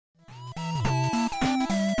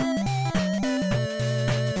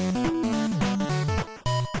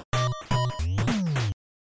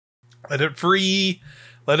Let it free.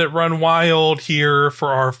 Let it run wild here for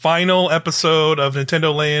our final episode of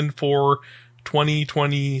Nintendoland for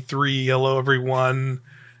 2023. Hello, everyone.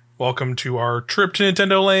 Welcome to our trip to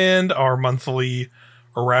Nintendoland, our monthly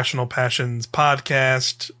Irrational Passions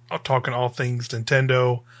podcast, talking all things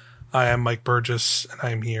Nintendo. I am Mike Burgess, and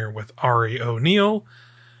I'm here with Ari O'Neill.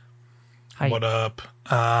 Hi. What up?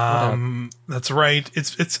 What up? That's right.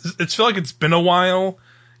 It's feel like it's been a while,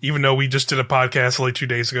 even though we just did a podcast only 2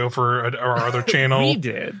 days ago for our other channel. We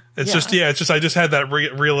did. It's just I just had that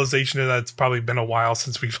realization that it's probably been a while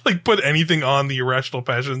since we've put anything on the Irrational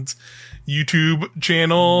Passions YouTube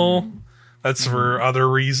channel. That's for other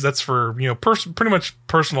reasons. That's for, pretty much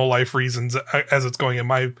personal life reasons as it's going in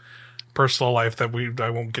my personal life that I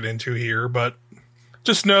won't get into here, but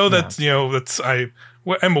just know that,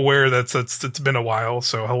 I'm aware that it's been a while.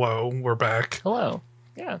 So hello, we're back. Hello.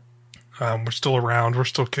 Yeah. We're still around. We're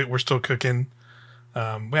still cooking. We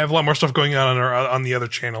have a lot more stuff going on the other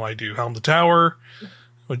channel. I do Helm the Tower,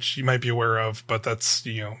 which you might be aware of, but that's,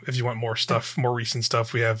 if you want more stuff, more recent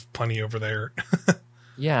stuff, we have plenty over there.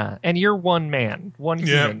 Yeah, and you're one man, one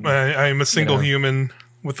human. Yeah, I'm a single human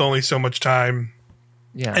with only so much time.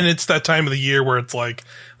 Yeah, and it's that time of the year where it's like,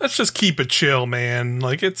 let's just keep it chill, man.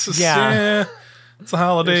 Like it's it's the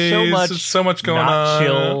holidays. There's so much going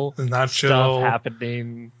on. Not chill stuff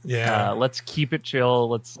happening. Yeah, let's keep it chill.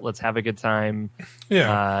 Let's have a good time.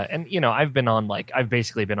 Yeah, and I've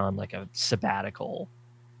basically been on like a sabbatical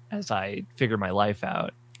as I figure my life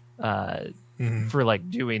out. For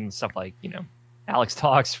like doing stuff like Alex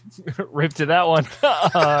Talks, rip to that one.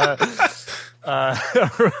 A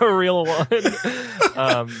real one.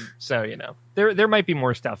 So there might be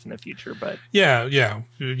more stuff in the future, but yeah.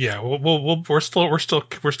 We're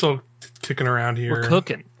still kicking around here. We're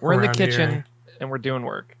cooking. We're in the kitchen and we're doing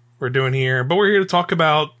work. We're doing here, but we're here to talk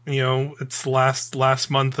about it's last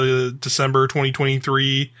month of December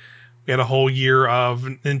 2023. We had a whole year of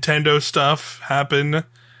Nintendo stuff happen.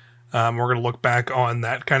 We're going to look back on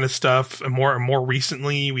that kind of stuff. And more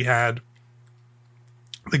recently, we had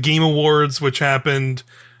the Game Awards, which happened.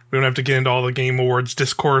 We don't have to get into all the Game Awards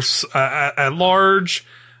discourse at large.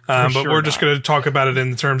 But we're just going to talk about it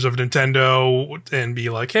in terms of Nintendo and be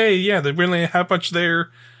like, hey, yeah, they really have much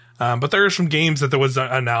there. But there are some games that was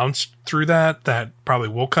announced through that probably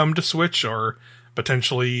will come to Switch, or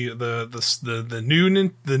potentially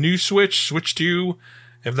the new Switch 2.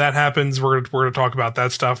 If that happens, we're going to talk about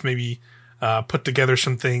that stuff. Maybe put together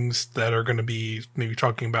some things that are going to be maybe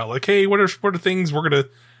talking about like, hey, what are things we're going to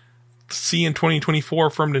see in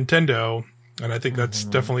 2024 from Nintendo? And I think that's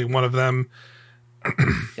definitely one of them.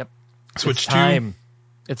 Yep. Switch 2.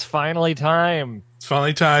 It's finally time. It's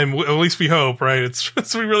finally time. At least we hope, right?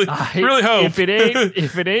 We really hope. If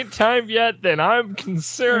it ain't time yet, then I'm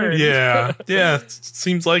concerned. Yeah.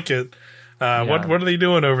 Seems like it. What are they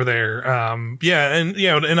doing over there?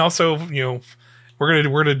 And also, we're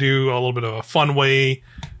gonna do a little bit of a fun way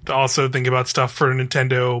to also think about stuff for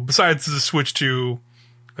Nintendo besides the Switch 2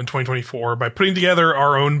 in 2024 by putting together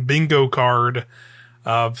our own bingo card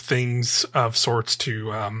of things of sorts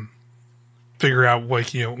to figure out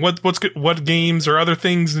what's good, what games or other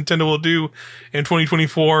things Nintendo will do in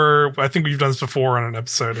 2024. I think we've done this before on an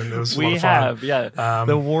episode, and it was a lot of fun.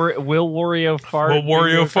 The Will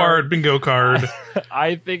Wario Fart bingo card.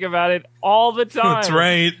 I think about it all the time. That's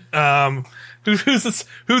right. Who's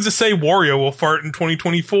to say Wario will fart in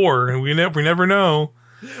 2024? We never know.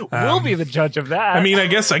 We'll be the judge of that. I mean, I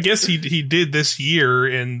guess he did this year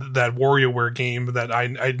in that WarioWare game that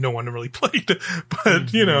I no one really played,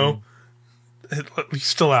 but he's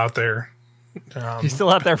still out there. He's still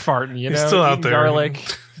out there farting. He's still out there, garlic,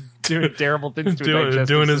 doing terrible things to his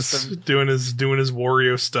digestive system. doing his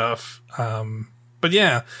Wario stuff. But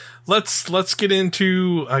yeah, let's get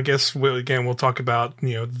into. I guess we'll talk about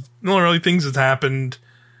not really things that's happened.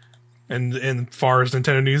 And as far as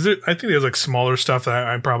Nintendo news, I think there's like smaller stuff that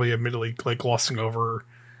I'm probably admittedly like glossing over.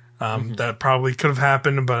 That probably could have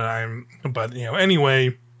happened, but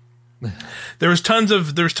anyway. There was tons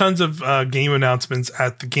of game announcements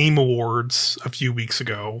at the Game Awards a few weeks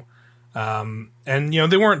ago, and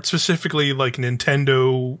they weren't specifically like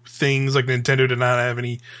Nintendo things. Like Nintendo did not have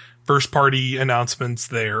any first party announcements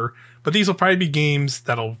there, but these will probably be games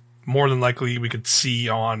that'll more than likely we could see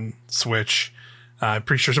on Switch. I'm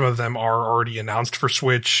pretty sure some of them are already announced for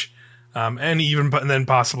Switch, and then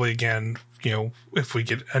possibly again, if we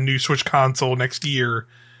get a new Switch console next year.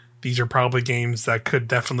 These are probably games that could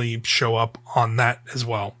definitely show up on that as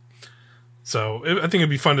well. So I think it'd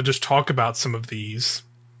be fun to just talk about some of these.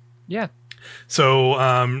 Yeah. So,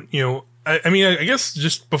 I mean, I guess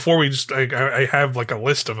just before we I have like a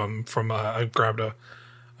list of them from, I grabbed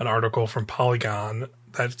an article from Polygon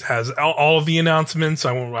that has all of the announcements.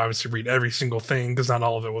 I won't obviously read every single thing because not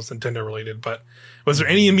all of it was Nintendo related. But was there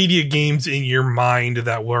any immediate games in your mind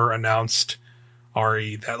that were announced,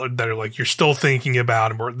 Ari, that are like you're still thinking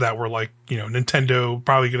about, and that were like, you know, Nintendo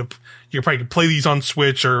you're probably gonna play these on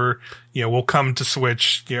Switch, or, you know, will come to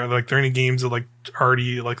Switch? You know, like, there any games that like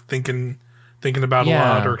already like thinking about a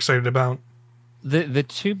lot or excited about? The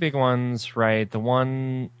two big ones, right? The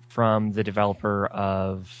one from the developer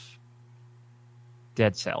of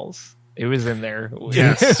Dead Cells, it was in there.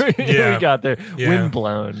 Yes, we got there.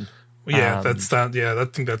 Windblown. Yeah, that's that. Yeah, I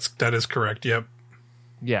think that is correct. Yep.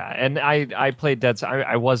 Yeah, and I played Dead Cells.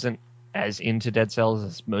 I wasn't as into Dead Cells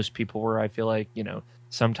as most people were. I feel like, you know,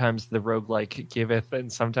 sometimes the roguelike giveth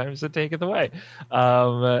and sometimes it taketh away.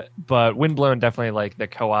 But Windblown, definitely, like, the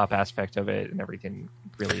co-op aspect of it and everything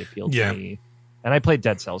really appealed to me. And I played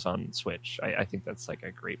Dead Cells on Switch. I think that's like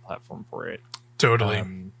a great platform for it. Totally.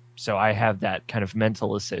 So I have that kind of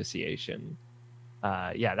mental association.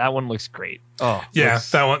 That one looks great. Oh, yeah,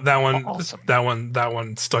 that one, awesome. that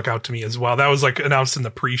one stuck out to me as well. That was like announced in the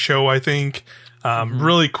pre-show, I think.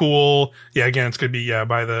 Really cool. Yeah, again, it's gonna be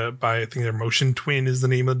by I think their Motion Twin is the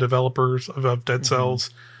name of the developers of Dead Cells.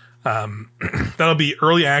 That'll be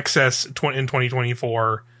early access in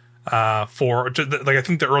 2024. For like, I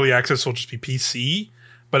think the early access will just be PC,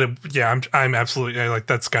 but I'm absolutely like,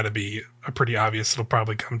 that's got to be a pretty obvious. It'll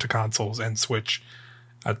probably come to consoles and Switch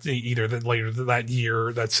either later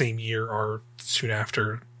that same year or soon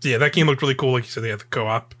after. Yeah, that game looked really cool. Like you said, they had the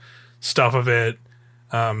co-op stuff of it.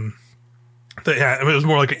 It was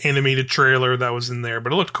more like an animated trailer that was in there,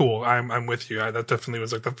 but it looked cool. I'm with you. That definitely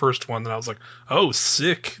was like the first one that I was like, oh,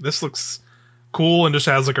 sick. This looks cool, and just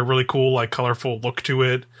has like a really cool, like, colorful look to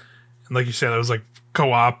it. And like you said, it was like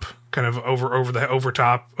co-op, kind of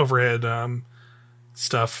overhead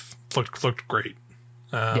stuff. Looked great.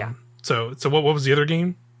 So what was the other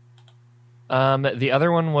game? The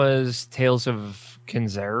other one was Tales of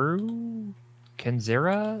Kenzera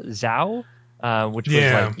Zhao, which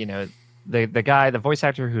was like, you know, the guy, the voice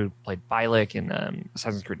actor who played Bylek in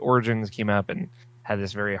Assassin's Creed Origins, came up and had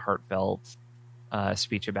this very heartfelt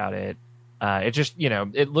speech about it. It just, you know,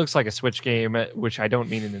 it looks like a Switch game, which I don't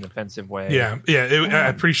mean in an offensive way. Yeah.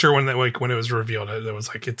 I'm pretty sure when it was revealed, it was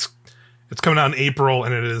like it's coming out in April,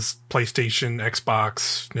 and it is PlayStation,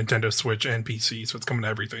 Xbox, Nintendo Switch, and PC, so it's coming to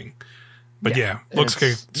everything. But looks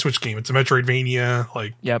like a Switch game. It's a Metroidvania,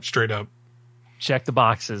 like, straight up. Check the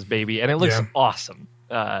boxes, baby, and it looks awesome.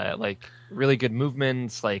 Like, really good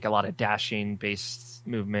movements, like a lot of dashing based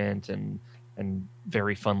movement, and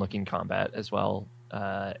very fun looking combat as well.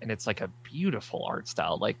 And it's like a beautiful art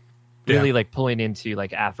style, like really like pulling into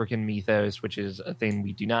like African mythos, which is a thing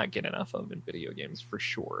we do not get enough of in video games for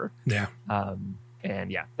sure. Yeah.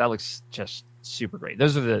 And that looks just super great.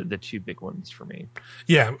 Those are the two big ones for me.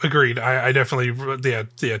 Yeah, agreed. I definitely,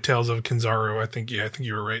 Tales of Kenzaro. I think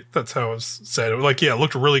you were right. That's how it was said. It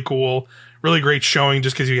looked really cool, really great showing,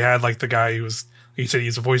 just because you had like the guy who was, you said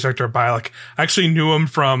he's a voice actor of Bylek. I actually knew him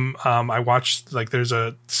from, I watched, like, there's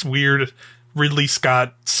a weird Ridley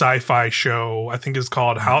Scott sci-fi show, I think it's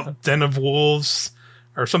called Den of Wolves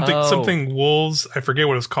or something Wolves. I forget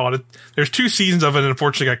what it's called. There's 2 seasons of it, and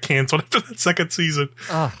unfortunately got canceled after the second season.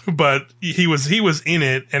 But he was in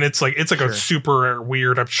it, and it's like a super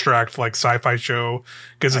weird, abstract, like, sci-fi show,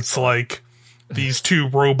 because it's like these 2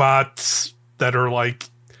 robots that are like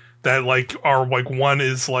one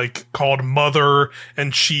is like called Mother,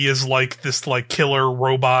 and she is like this like killer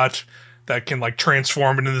robot that can like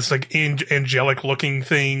transform into this like angelic looking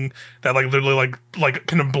thing that like literally like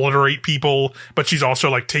can obliterate people, but she's also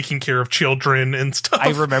like taking care of children and stuff.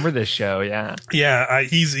 I remember this show. Yeah.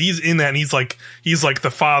 He's in that, and he's like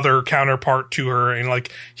the father counterpart to her, and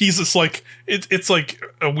like he's just like it's like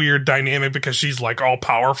a weird dynamic, because she's like all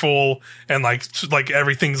powerful, and like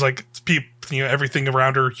everything's like people, you know, everything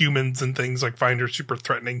around her, humans and things, like, find her super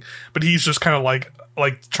threatening, but he's just kind of like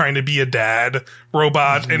trying to be a dad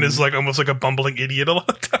robot, and is like almost like a bumbling idiot a lot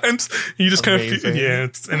of times. You just kind of feel,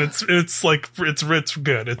 it's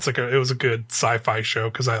good. It's like it was a good sci-fi show,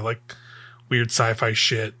 because I like weird sci-fi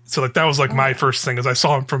shit. So like that was like my first thing, as I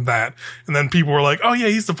saw him from that, and then people were like, "Oh yeah,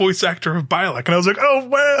 he's the voice actor of Bylek," and I was like, "Oh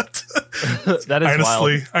what?" That is wild.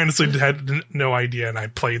 I honestly had no idea, and I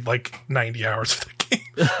played like 90 hours of the game.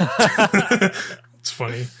 It's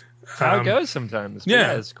funny. How it goes sometimes.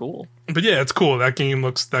 But it's cool. But yeah, it's cool. That game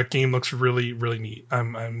looks really, really neat.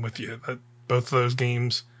 I'm with you. Both of those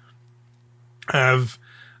games have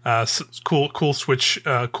cool Switch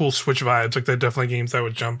vibes. Like, they're definitely games that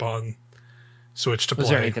would jump on Switch to play. Was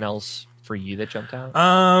there anything else for you that jumped out?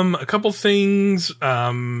 A couple things.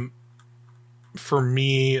 for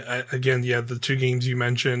me, again, yeah, the two games you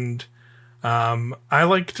mentioned. I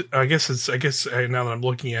liked. I guess now that I'm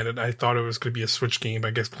looking at it, I thought it was going to be a Switch game.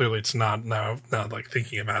 I guess clearly it's not now. Not like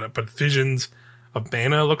thinking about it, but Visions of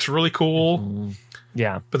Mana looks really cool. Mm,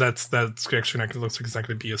 yeah, but that's actually not. It looks like it's not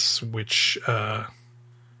going to be a Switch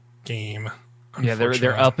game. Yeah,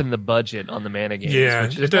 they're up in the budget on the Mana games. Yeah,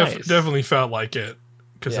 which is it nice. definitely felt like it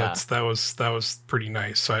because Yeah. that was pretty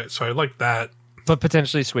nice. So I like that. But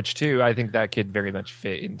potentially Switch 2, I think that could very much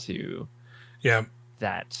fit into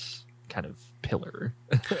that kind of pillar.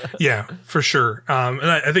 Yeah, for sure. And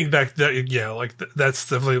I think that that's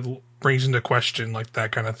definitely brings into question like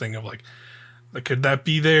that kind of thing of like could that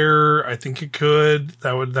be there? I think it could.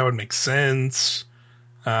 That would make sense.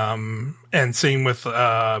 And same with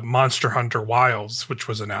Monster Hunter Wilds, which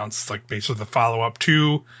was announced like basically the follow up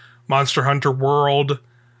to Monster Hunter World.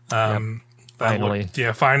 Finally.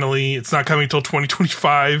 Finally. It's not coming till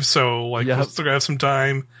 2025, so like we'll still have some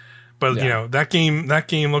time. But you know, that game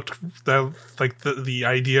looked like the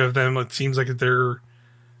idea of them, it seems like they're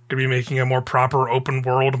gonna be making a more proper open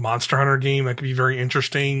world Monster Hunter game that could be very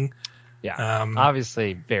interesting. Yeah.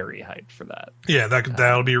 Obviously very hyped for that. Yeah,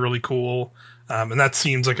 that'll be really cool. And that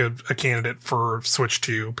seems like a candidate for Switch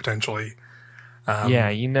 2 potentially.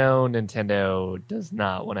 Nintendo does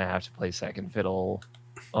not want to have to play second fiddle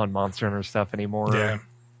on Monster Hunter stuff anymore. Yeah.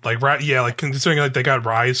 Like considering like they got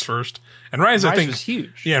Rise first, and Rise I think was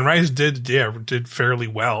huge. Yeah, and Rise did fairly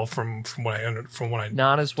well from what I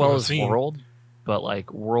not as well as seen. World, but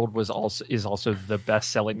like World is also the best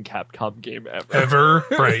selling Capcom game ever.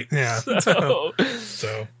 Right? Yeah. So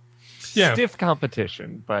yeah, stiff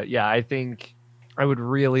competition, but yeah, I think I would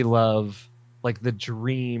really love like the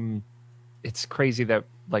dream. It's crazy that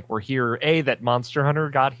like we're here. That Monster Hunter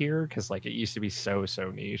got here because like it used to be so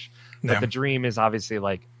niche. But the dream is obviously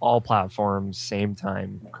like all platforms, same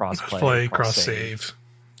time, cross save.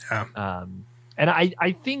 Yeah. And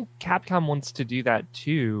I think Capcom wants to do that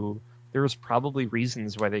too. There was probably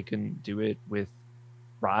reasons why they couldn't do it with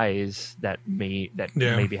Rise that maybe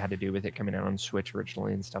had to do with it coming out on Switch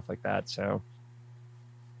originally and stuff like that. So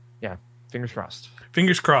yeah, fingers crossed.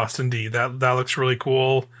 Fingers crossed, indeed. That looks really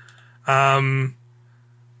cool. And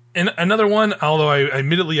another one, although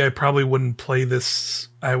I probably wouldn't play this.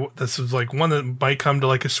 This is like one that might come to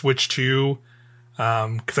like a Switch 2,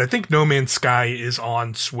 because I think No Man's Sky is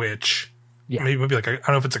on Switch. Yeah, maybe like I don't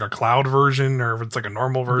know if it's like a cloud version or if it's like a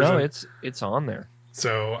normal version. No, it's on there.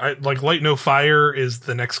 So I like Light No Fire is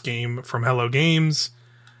the next game from Hello Games.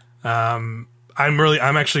 I'm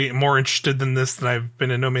actually more interested in this than I've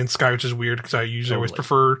been in No Man's Sky, which is weird because I usually always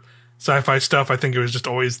prefer sci-fi stuff. I think it was just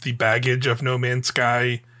always the baggage of No Man's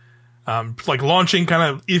Sky. Like launching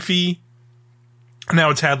kind of iffy. Now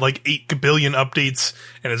it's had like 8 billion updates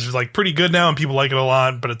and it's like pretty good now and people like it a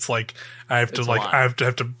lot, but it's like I have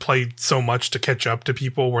to play so much to catch up to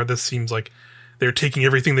people, where this seems like they're taking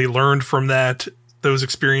everything they learned from those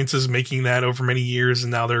experiences, making that over many years,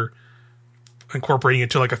 and now they're incorporating it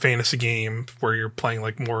to like a fantasy game where you're playing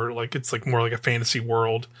like more like it's like more like a fantasy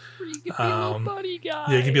world. Where you can be a little bunny guy.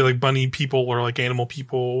 Yeah, you can be like bunny people or like animal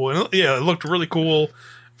people. And yeah, it looked really cool.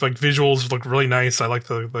 Like visuals look really nice. I like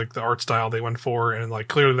the art style they went for, and like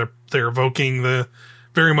clearly they're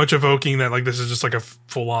very much evoking that like this is just like a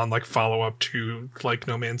full on like follow up to like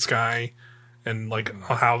No Man's Sky, and like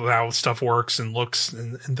how stuff works and looks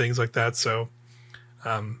and things like that. So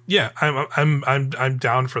yeah, I'm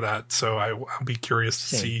down for that. So I'll be curious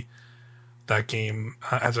to see that game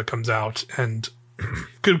as it comes out, and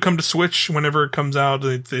could come to Switch whenever it comes out.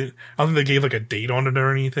 I don't think they gave like a date on it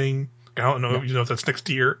or anything. I don't know, if that's next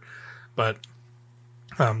year, but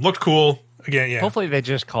looked cool. Again, yeah. Hopefully they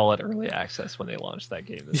just call it early access when they launch that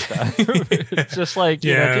game this time. It's just like,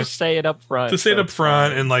 just say it up front. Just say it up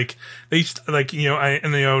front, and like they like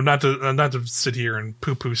not to sit here and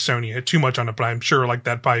poo poo Sony too much on it, but I'm sure like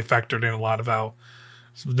that probably factored in a lot of how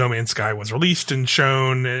No Man's Sky was released and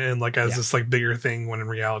shown, and like as this like bigger thing, when in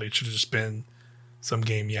reality it should have just been some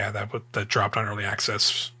game, that dropped on early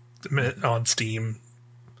access on Steam.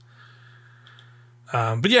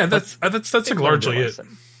 But yeah, that's like largely it.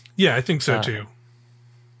 Yeah, I think so too.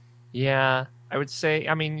 Yeah, I would say.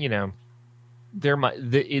 I mean,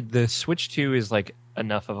 the Switch 2 is like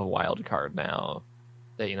enough of a wild card now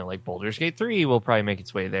that like Baldur's Gate 3 will probably make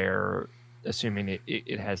its way there, assuming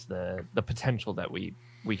it has the potential that we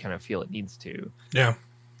kind of feel it needs to. Yeah.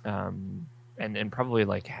 And probably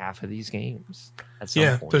like half of these games at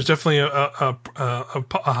some point. There's definitely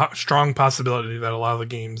a strong possibility that a lot of the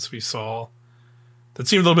games we saw that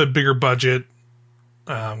seemed a little bit bigger budget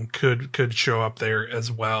could show up there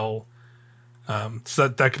as well. So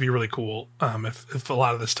that could be really cool if a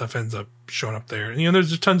lot of this stuff ends up showing up there. And, there's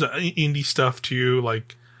just tons of indie stuff too.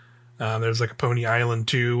 Like there's like a Pony Island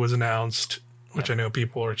 2 was announced, which I know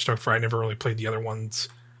people are stoked for. I never really played the other ones.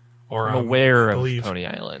 Or I'm aware of Pony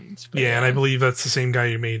Island. Yeah, and I believe that's the same guy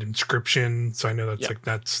who made Inscription. So I know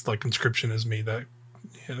that's like Inscription has made that.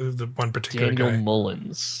 The one particular Daniel guy.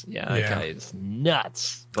 Mullins. Yeah, that guy is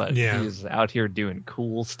nuts. But he's out here doing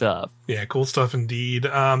cool stuff. Yeah, cool stuff indeed.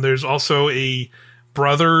 There's also a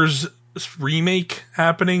Brothers remake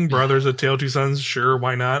happening. Brothers: A Tale of Two Sons. Sure,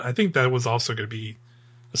 why not? I think that was also going to be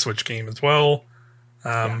a Switch game as well.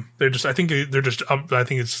 I think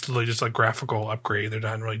it's really just like graphical upgrade. They're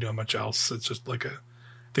not really doing much else. It's just like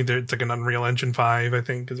it's like an Unreal Engine 5, I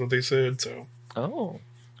think is what they said. So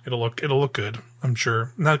it'll look good, I'm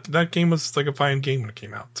sure. That game was like a fine game when it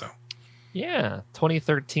came out. So yeah,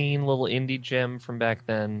 2013 little indie gem from back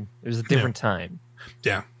then. It was a different time.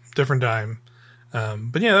 Yeah, different time.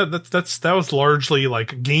 But yeah, that was largely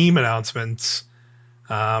like game announcements.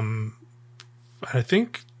 I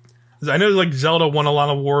know like Zelda won a lot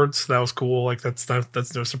of awards. So that was cool. Like that's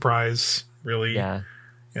no surprise, really. Yeah.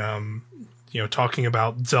 Talking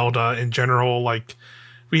about Zelda in general, like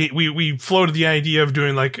we floated the idea of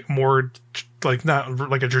doing like more like not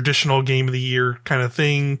like a traditional game of the year kind of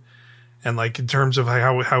thing. And like in terms of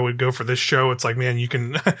how it would go for this show, it's like, man, you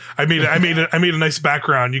can. I made a nice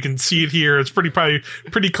background. You can see it here. It's probably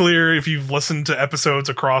pretty clear if you've listened to episodes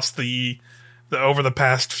across the over the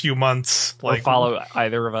past few months. Like, or follow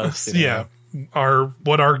either of us. Yeah,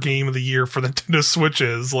 what our game of the year for the Nintendo Switch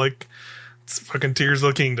is. Like, it's fucking Tears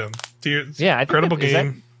of the Kingdom. I think incredible game. Is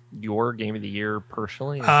that your game of the year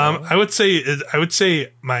personally? I would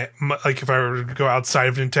say my like if I were to go outside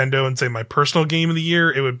of Nintendo and say my personal game of the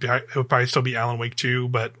year, it would probably still be Alan Wake 2,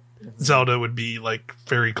 but Zelda would be like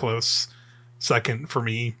very close second for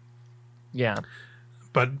me. Yeah,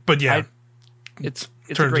 but yeah, it's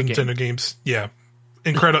turns a great Nintendo games. Yeah,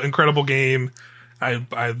 incredible game.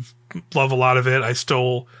 I love a lot of it. I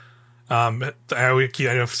still. I've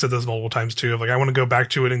said this multiple times too. Like I want to go back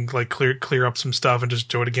to it and like clear up some stuff and just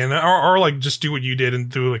do it again, or like just do what you did and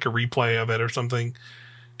do like a replay of it or something,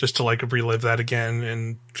 just to like relive that again.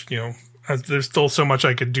 And there's still so much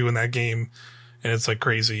I could do in that game, and it's like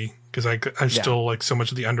crazy because I still like so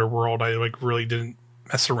much of the underworld I like really didn't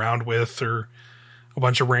mess around with, or a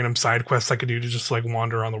bunch of random side quests I could do to just like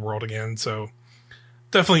wander around the world again. So.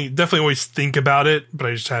 Definitely always think about it, but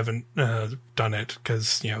I just haven't done it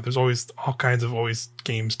because there's always all kinds of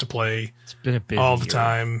games to play. It's been a busy all the year.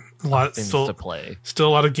 time. A lot still to play. Still a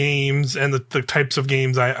lot of games, and the types of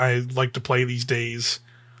games I like to play these days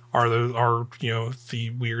are the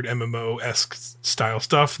weird MMO-esque style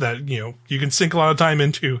stuff that you can sink a lot of time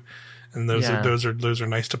into, and those are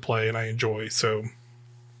nice to play and I enjoy. So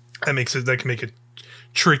that can make it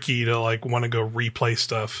tricky to like want to go replay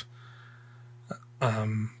stuff.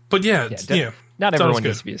 But not everyone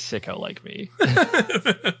needs to be a sicko like me.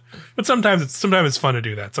 But sometimes it's fun to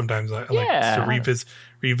do that. Sometimes I like to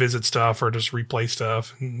revisit stuff or just replay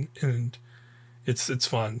stuff, and it's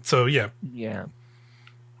fun. So yeah,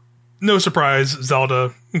 no surprise,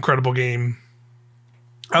 Zelda, incredible game.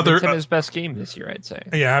 Nintendo's best game this year, I'd say.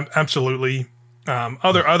 Yeah, absolutely.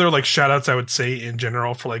 Other like shout outs I would say in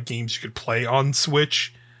general for like games you could play on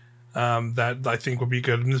Switch. That I think would be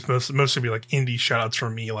good. And this mostly be like indie shoutouts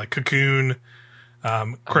from me, like Cocoon,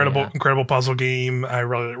 incredible puzzle game. I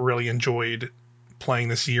really enjoyed playing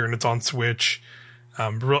this year, and it's on Switch.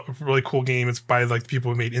 Really cool game. It's by like the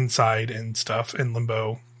people who made Inside and stuff and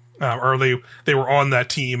Limbo. Or they were on that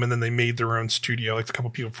team, and then they made their own studio. Like a couple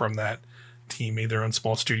people from that team made their own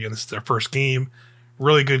small studio. This is their first game.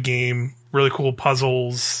 Really good game. Really cool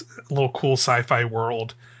puzzles. A little cool sci-fi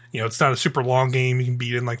world. It's not a super long game. You can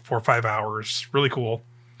beat it in like 4 or 5 hours. Really cool.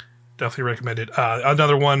 Definitely recommend it.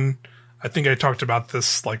 Another one, I think I talked about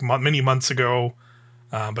this like many months ago,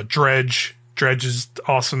 but Dredge. Dredge is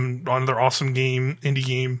awesome. Another awesome game, indie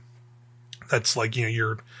game. That's like,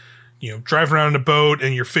 you're driving around in a boat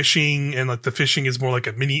and you're fishing, and like the fishing is more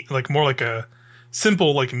like a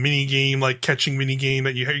simple like mini game, like catching mini game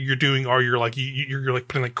that you're doing, or you're like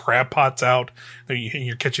putting like crab pots out and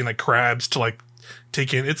you're catching like crabs to like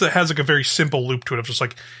take in. It has like a very simple loop to it of just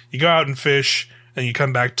like you go out and fish and you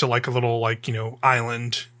come back to like a little like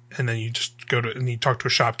island, and then you just go to and you talk to a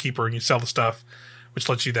shopkeeper and you sell the stuff, which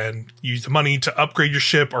lets you then use the money to upgrade your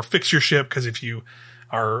ship or fix your ship, because if you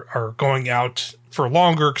are going out for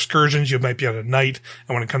longer excursions, you might be out at night,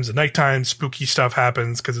 and when it comes to nighttime, spooky stuff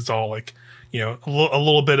happens because it's all like a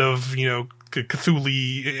little bit of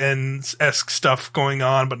Cthulhu-esque stuff going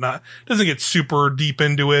on, but doesn't get super deep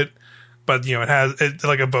into it. but it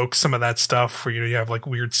like evokes some of that stuff where you have like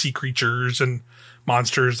weird sea creatures and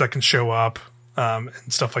monsters that can show up and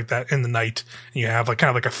stuff like that in the night, and you have like kind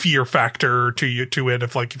of like a fear factor to it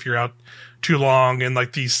if you're out too long and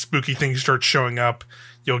like these spooky things start showing up,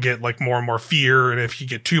 you'll get like more and more fear, and if you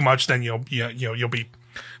get too much, then you'll be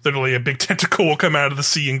literally a big tentacle will come out of the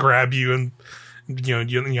sea and grab you, and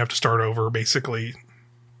you have to start over basically.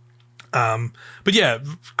 But yeah,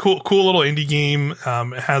 cool little indie game.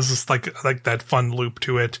 It has this like that fun loop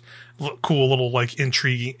to it. Cool little like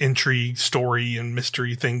intrigue story and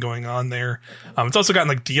mystery thing going on there. It's also gotten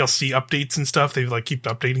like DLC updates and stuff. They like keep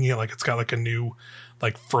updating it. Like it's got like a new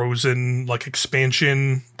like Frozen like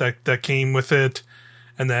expansion that came with it.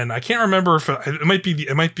 And then I can't remember if it might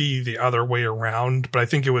be the other way around, but I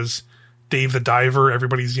think it was Dave the Diver,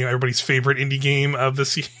 everybody's favorite indie game of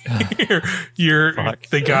this year.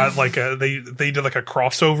 They got like they did like a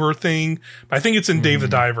crossover thing. But I think it's in Dave the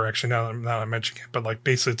Diver actually. Now that I'm mentioning it, but like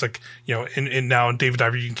basically it's like in now in Dave the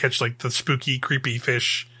Diver you can catch like the spooky, creepy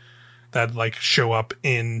fish that like show up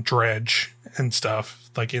in Dredge and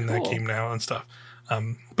stuff like in that game now and stuff.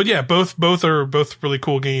 But yeah, both are really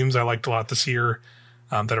cool games I liked a lot this year.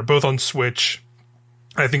 That are both on Switch.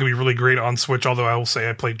 I think it'd be really great on Switch, although I will say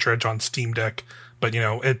I played Dredge on Steam Deck, but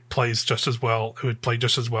it plays just as well. It would play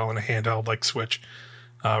just as well in a handheld like Switch.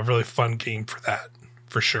 Really fun game for that,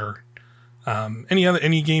 for sure. Any other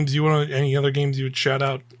games any other games you would shout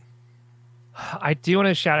out? I do want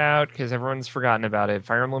to shout out, because everyone's forgotten about it,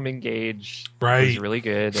 Fire Emblem Engage. Right. Was really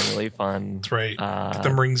good and really fun. That's right. Get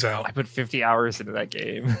them rings out. I put 50 hours into that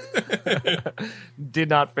game. Did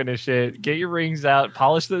not finish it. Get your rings out.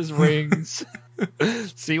 Polish those rings.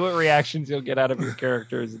 See what reactions you'll get out of your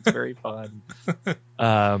characters. It's very fun.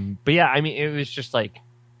 But yeah, I mean, it was just like,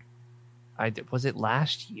 was it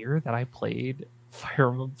last year that I played Fire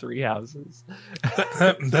Emblem Three Houses?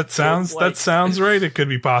 That sounds right. It could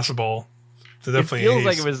be possible. It feels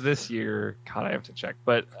like it was this year. God, I have to check.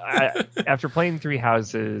 But after playing Three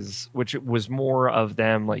Houses, which was more of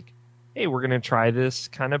them like, hey, we're going to try this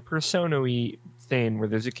kind of Persona-y thing where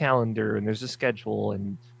there's a calendar and there's a schedule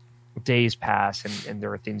and days pass and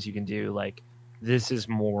there are things you can do. Like, this is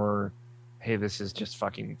more, hey, this is just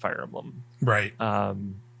fucking Fire Emblem. Right.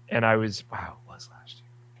 And I was, wow, it was last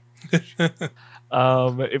year.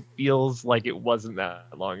 It feels like it wasn't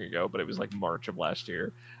that long ago, but it was like March of last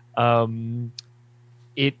year.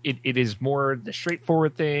 It is more the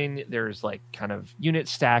straightforward thing. There's like kind of unit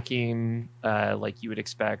stacking, like you would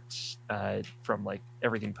expect from like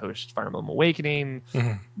everything post Fire Emblem Awakening.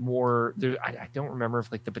 More there, I don't remember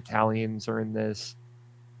if like the battalions are in this,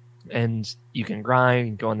 and you can grind,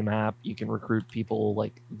 you can go on the map, you can recruit people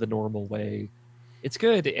like the normal way. It's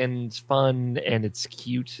good and fun and it's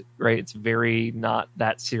cute, right? It's very not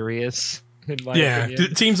that serious. Yeah,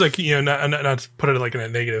 it seems like not to put it like in a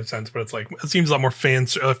negative sense, but it's like it seems a lot more fan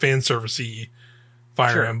servicey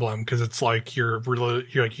Fire Emblem, because it's like you're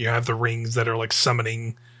like you have the rings that are like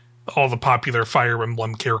summoning all the popular Fire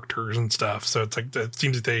Emblem characters and stuff. So it's like it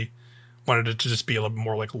seems that they wanted it to just be a little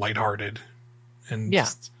more like lighthearted and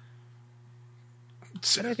and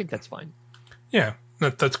I think that's fine. Yeah,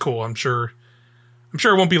 that's cool. I'm sure it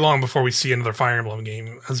won't be long before we see another Fire Emblem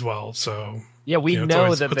game as well. So. Yeah, we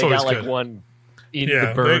know that they got like one in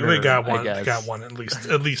the burner. They got one. They got one at least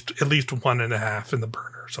 1.5 in the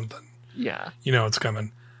burner or something. Yeah, it's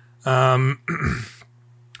coming. But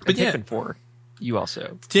Pikmin 4, you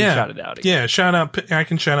also shouted out again. Yeah, shout out. I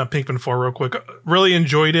can shout out Pikmin 4 real quick. Really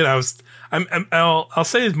enjoyed it. I'll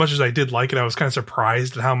say as much as I did like it, I was kind of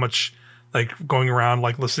surprised at how much like going around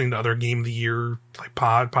like listening to other Game of the Year like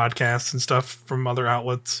podcasts and stuff from other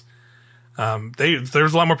outlets.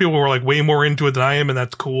 There's a lot more people who are like way more into it than I am, and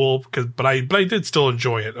that's cool. But I did still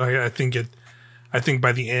enjoy it. I think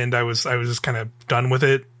by the end I was just kind of done with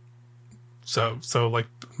it. So like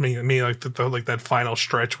me like like that final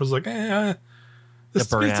stretch was like, this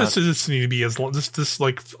doesn't need to be as long. This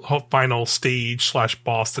like final stage /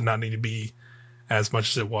 boss did not need to be as much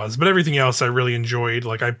as it was. But everything else I really enjoyed.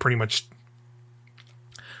 Like I pretty much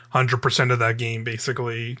 100% of that game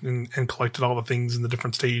basically, and collected all the things in the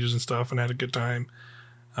different stages and stuff, and had a good time.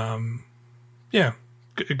 Yeah,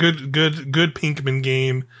 good Pinkman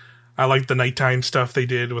game. I like the nighttime stuff they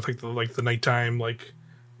did with the nighttime, like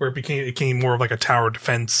where it became more of like a tower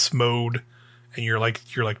defense mode, and you're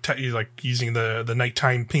using the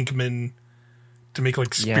nighttime Pinkman to make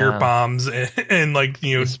like spirit bombs and like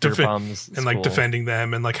defending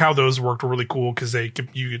them, and like how those worked were really cool, because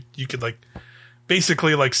you could like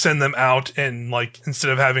basically like send them out, and like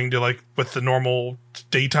instead of having to like with the normal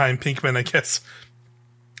daytime Pinkman, I guess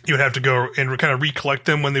you would have to go and kind of recollect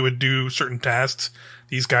them when they would do certain tasks.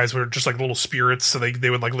 these guys were just like little spirits, so they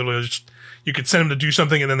would like literally just, you could send them to do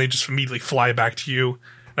something and then they just immediately fly back to you.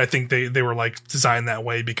 And I think they were like designed that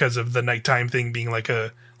way because of the nighttime thing being like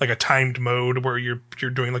a timed mode where you're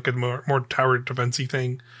doing like a more tower defense-y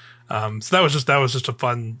thing. So that was just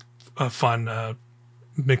a fun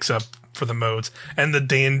mix up for the modes. And the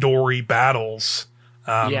Dandori battles,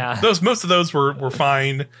 most of those were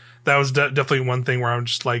fine. That was definitely one thing where I'm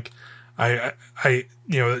just like, I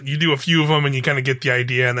you do a few of them and you kind of get the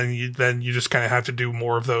idea, and then you just kind of have to do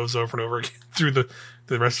more of those over and over again through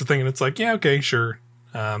the rest of the thing. And it's like, yeah, okay, sure.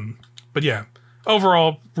 But yeah,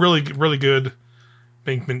 overall, really, really good.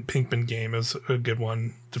 Pinkman game is a good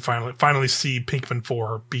one to finally see Pinkman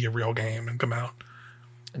 4 be a real game and come out.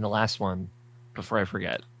 And the last one, before I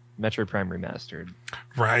forget, Metroid Prime Remastered.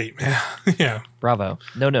 Right. Yeah. Bravo.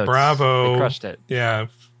 No notes. Bravo. They crushed it. Yeah.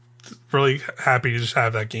 Really happy to just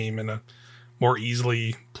have that game in a more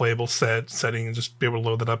easily playable setting and just be able to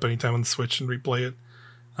load that up anytime on the Switch and replay it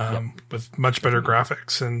with much better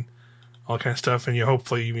graphics and all kind of stuff. And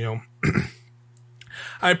hopefully,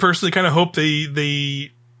 I personally kind of hope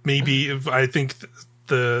they maybe, I think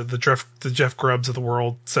the Jeff Grubbs of the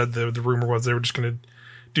world said the rumor was they were just going to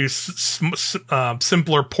do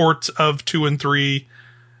simpler ports of 2 and 3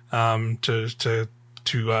 to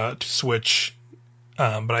Switch.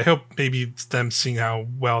 But I hope maybe it's them seeing how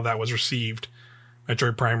well that was received,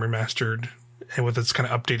 Metroid Prime Remastered, and with its kind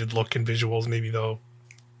of updated look and visuals, maybe they'll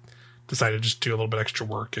decide to just do a little bit extra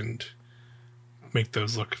work and make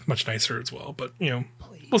those look much nicer as well. But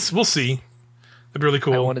we'll see. That'd be really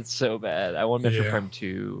cool. I want it so bad. I want Metroid Prime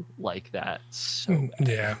 2 like that so bad.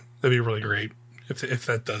 Yeah, that'd be really great if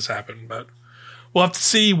that does happen. But we'll have to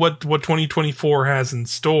see what 2024 has in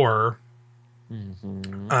store.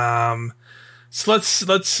 Mm-hmm. So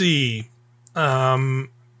let's see.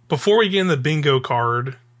 Before we get in the bingo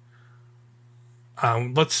card,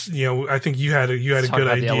 I think you had a good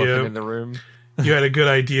idea. The elephant in the room. You had a good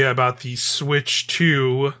idea about the Switch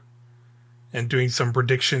 2 and doing some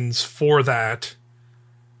predictions for that,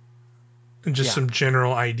 and just some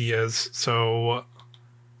general ideas. So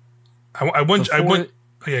I went.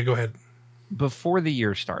 Yeah, go ahead. Before the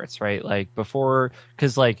year starts, right? Like before,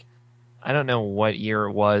 because like I don't know what year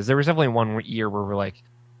it was. There was definitely one year where we're like,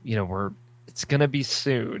 it's gonna be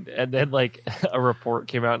soon, and then like a report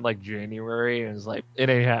came out in like January, and it was like, it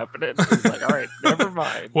ain't happening. It's like, all right, never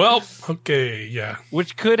mind. Well, okay, yeah.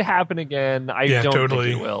 Which could happen again. I don't totally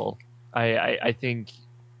think it will. I think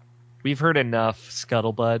we've heard enough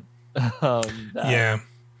scuttlebutt.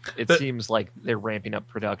 It seems like they're ramping up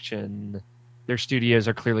production. Their studios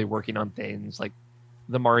are clearly working on things. Like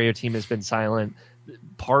the Mario team has been silent.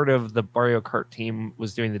 Part of the Mario Kart team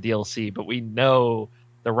was doing the DLC, but we know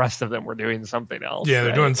the rest of them were doing something else. Yeah,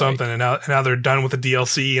 they're doing something, and now they're done with the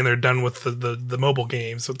DLC and they're done with the mobile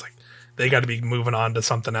game. So it's like they got to be moving on to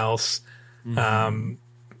something else. Mm-hmm.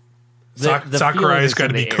 Sakurai's got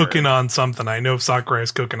to be cooking on something. I know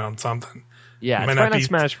Sakurai's cooking on something. Yeah, it's probably not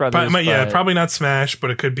Smash Brothers. Probably not Smash,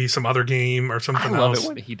 but it could be some other game or something else. I love it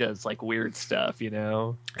when he does like weird stuff,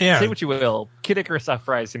 Yeah. Say what you will, Kid Icarus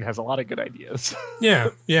Uprising has a lot of good ideas. yeah.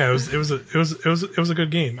 It was a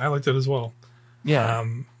good game. I liked it as well. Yeah.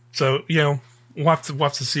 So we'll have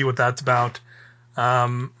to see what that's about.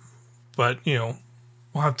 But we'll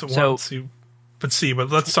have to see.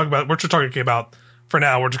 But let's talk about. We're just talking about for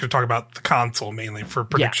now. We're just going to talk about the console mainly for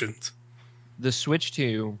predictions. Yeah. The Switch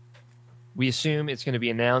 2. We assume it's going to be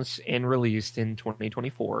announced and released in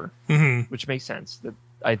 2024, which makes sense.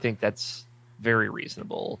 I think that's very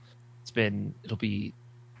reasonable. It'll be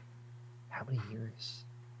how many years?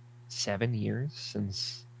 7 years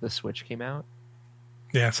since the Switch came out.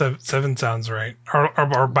 Yeah, seven sounds right.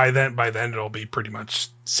 Or by then it'll be pretty much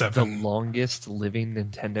 7. The longest living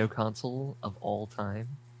Nintendo console of all time.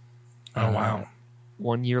 Oh wow!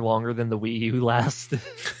 1 year longer than the Wii U lasted.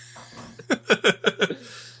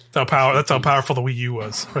 That's how powerful the Wii U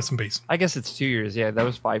was. Rest in peace. I guess it's 2 years. Yeah, that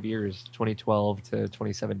was 5 years, 2012 to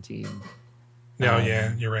 2017. No,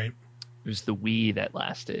 yeah, you're right. It was the Wii that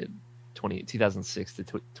lasted 2006 to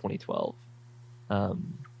 2012.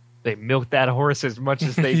 They milked that horse as much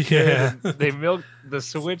as they could. Yeah. They milked the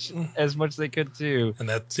Switch as much as they could too. And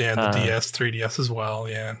that's the DS, 3DS as well.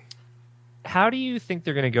 Yeah. How do you think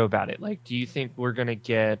they're going to go about it? Like, do you think we're going to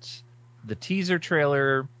get the teaser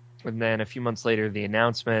trailer and then a few months later the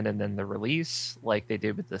announcement and then the release like they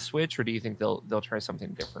did with the Switch, or do you think they'll try something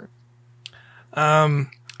different? I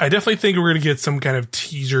definitely think we're going to get some kind of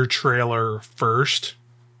teaser trailer first,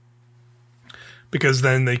 because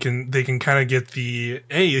then they can kind of get the,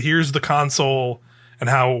 hey, here's the console, and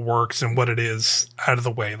how it works and what it is out of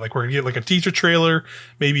the way. Like we're gonna get like a teaser trailer,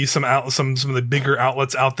 maybe some of the bigger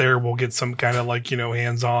outlets out there will get some kind of like,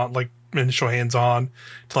 hands-on, like initial hands-on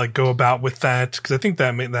to like go about with that. Cause I think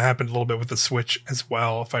that happened a little bit with the Switch as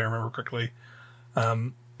well, if I remember correctly.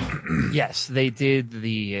 Yes, they did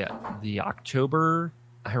the October.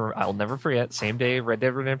 I'll never forget. Same day Red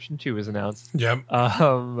Dead Redemption 2 was announced. Yep.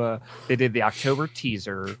 They did the October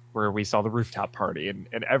teaser where we saw the rooftop party,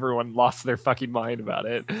 and everyone lost their fucking mind about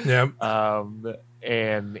it. Yep.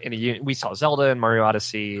 And we saw Zelda and Mario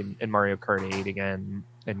Odyssey and Mario Kart 8 again,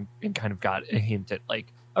 and kind of got a hint at like,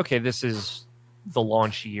 okay, this is the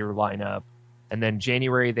launch year lineup. And then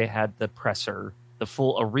January they had the presser,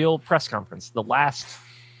 a real press conference, the last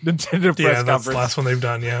Nintendo press conference. Yeah, that's the last one they've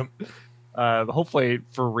done. Yeah. Hopefully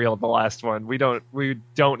for real, the last one. We don't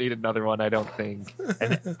need another one, I don't think.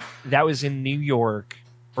 And that was in New York,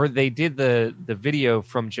 or they did the video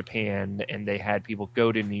from Japan, and they had people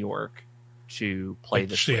go to New York to play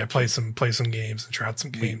the Switch. Yeah, play some games and try out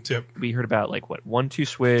some games. Yep. We heard about like 1-2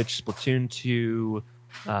 Switch, Splatoon 2,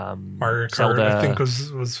 Mario Kart, Zelda, I think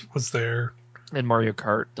was there, and Mario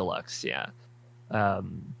Kart Deluxe. Yeah.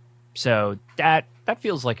 So that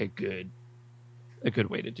feels like a good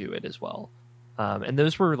way to do it as well. And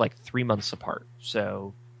those were like 3 months apart.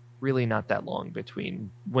 So really not that long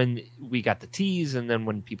between when we got the tease and then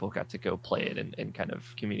when people got to go play it and kind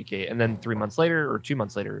of communicate. And then 3 months later or 2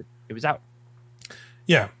 months later, it was out.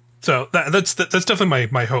 Yeah. So that's definitely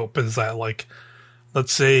my hope is that, like,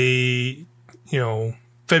 let's say,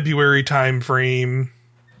 February time frame.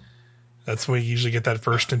 That's when we usually get that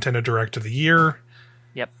first Nintendo Direct of the year.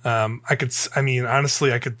 Yep.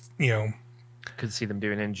 Honestly, I could, could see them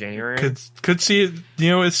doing it in January. Could see it,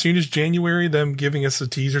 as soon as January, them giving us a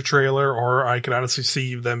teaser trailer, or I could honestly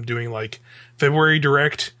see them doing like February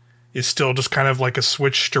Direct is still just kind of like a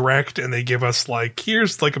Switch Direct, and they give us like,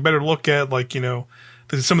 here's like a better look at like,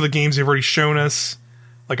 some of the games they've already shown us.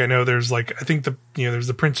 Like I know there's like, I think there's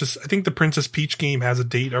the Princess Peach game has a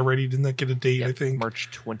date already. Didn't that get a date? Yep, I think March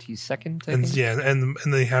 22nd.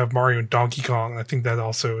 And they have Mario and Donkey Kong. I think that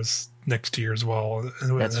also is next year as well.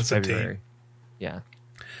 That's February. A date. Yeah.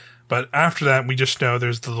 But after that, we just know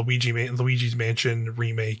there's the Luigi's Mansion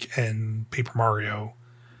remake and Paper Mario.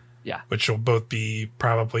 Yeah. Which will both be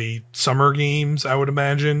probably summer games, I would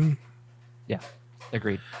imagine. Yeah.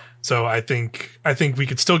 Agreed. So I think we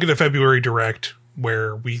could still get a February Direct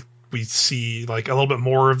where we see like a little bit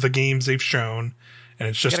more of the games they've shown, and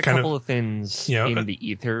it's just kind of a couple of things in the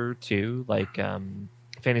ether too, like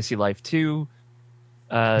Fantasy Life 2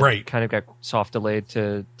 right, kind of got soft delayed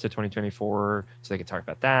to 2024, so they could talk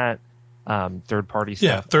about that. Third party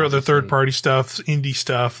stuff, the third party stuff, indie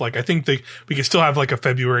stuff. Like I think we could still have like a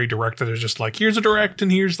February Direct that is just like, here's a Direct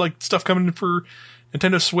and here's like stuff coming for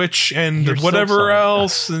Nintendo Switch and whatever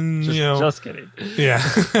else, and just kidding. Yeah,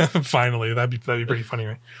 finally, that'd be pretty funny,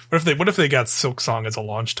 right? What if they got Silk Song as a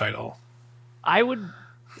launch title? I would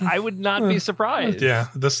not be surprised. Yeah,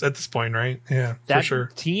 at this point, right? Yeah, that for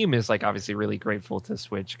sure. Team is like obviously really grateful to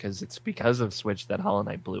Switch because it's because of Switch that Hollow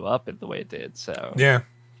Knight blew up the way it did. So yeah,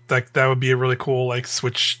 that would be a really cool like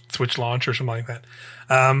Switch launch or something like that.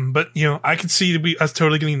 But I could see us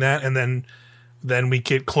totally getting that, and then we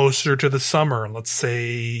get closer to the summer. Let's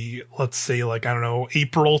say like, I don't know,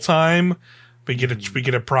 April time. We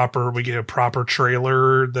get a proper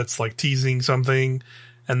trailer that's like teasing something,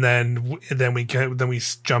 and then we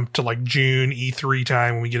jump to like June E3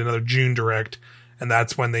 time when we get another June Direct, and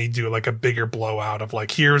that's when they do like a bigger blowout of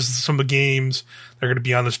like, here's some of the games that are going to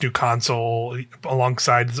be on this new console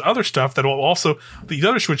alongside this other stuff that will also, the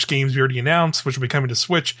other Switch games we already announced, which will be coming to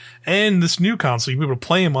Switch and this new console. You'll be able to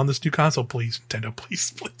play them on this new console. Please, Nintendo,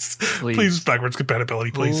 please backwards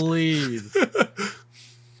compatibility, please.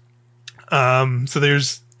 So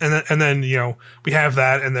there's, and then we have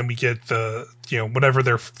that, and then we get the whatever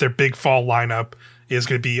their big fall lineup is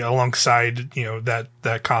going to be alongside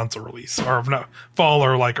that console release, or not fall,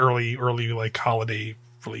 or like early like holiday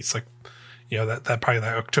release, like that probably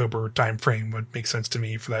that October time frame would make sense to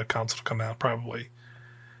me for that console to come out, probably,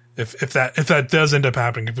 if that does end up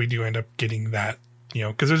happening, if we do end up getting that,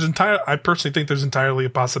 because I personally think there's entirely a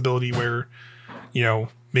possibility where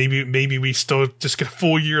maybe we still just get a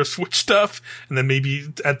full year of Switch stuff, and then maybe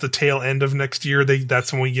at the tail end of next year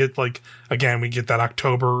that's when we get like, again, we get that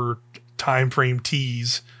October time frame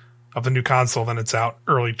tease of the new console, then it's out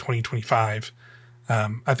early 2025.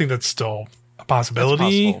 I think that's still a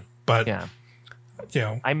possibility, but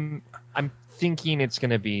I'm thinking it's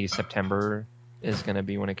going to be September is going to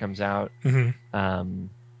be when it comes out. Mm-hmm.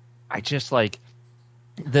 I just like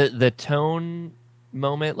the tone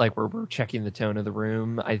moment, like where we're checking the tone of the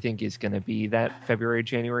room, I think is going to be that February,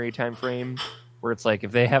 January timeframe, where it's like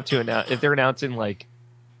if they have to announce, if they're announcing like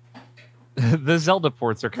the Zelda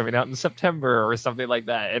ports are coming out in September or something like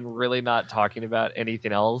that, and really not talking about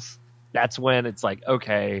anything else, that's when it's like,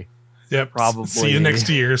 okay, yep, probably see you next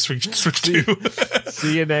year. Switch 2.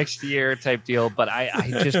 See you next year type deal. But I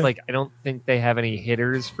just like, I don't think they have any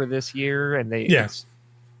hitters for this year, and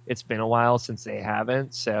it's been a while since they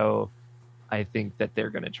haven't, so I think that they're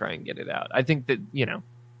going to try and get it out. I think that,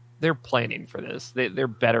 they're planning for this. They're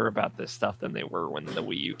better about this stuff than they were when the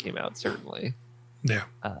Wii U came out, certainly. Yeah,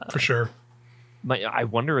 for sure. I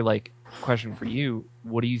wonder, like, question for you,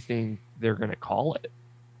 what do you think they're going to call it?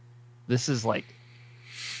 This is, like,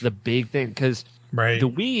 the big thing, because the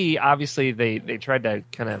Wii, obviously, they tried to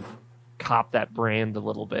kind of cop that brand a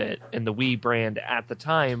little bit, and the Wii brand at the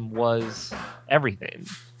time was everything.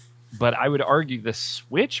 But I would argue the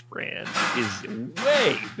Switch brand is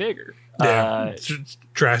way bigger. Yeah, it's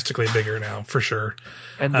drastically bigger now, for sure.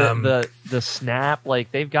 And the Snap,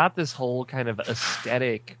 like, they've got this whole kind of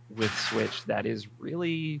aesthetic with Switch that is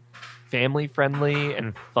really family friendly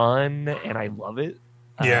and fun, and I love it.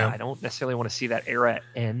 I don't necessarily want to see that era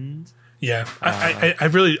end. Yeah,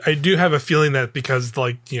 I do have a feeling that because,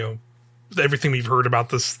 like, everything we've heard about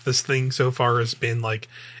this thing so far has been like,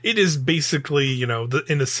 it is basically,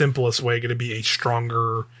 in the simplest way, going to be a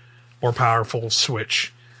stronger, more powerful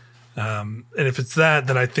Switch. And if it's that,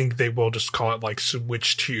 then I think they will just call it like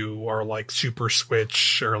Switch 2 or like Super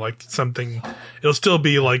Switch or like something. It'll still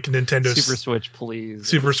be like Nintendo Super Switch, please.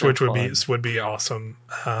 Super Switch would be awesome.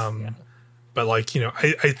 But like,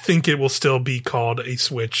 I think it will still be called a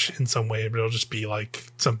Switch in some way, but it'll just be like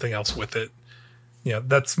something else with it. Yeah,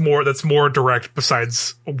 that's more direct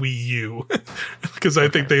besides Wii U, because I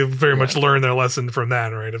think they very much learned their lesson from that,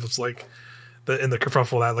 right? If it's like in the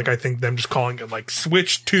kerfuffle of that, like, I think them just calling it like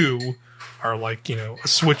Switch 2 or like, a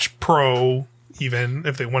Switch Pro, even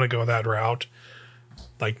if they want to go that route,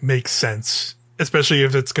 like, makes sense, especially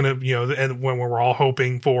if it's gonna, and when we're all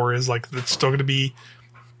hoping for is like it's still gonna be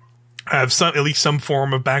have at least some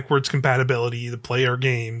form of backwards compatibility to play our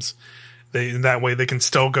games. That way they can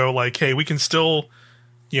still go like, hey, we can still,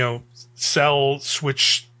 sell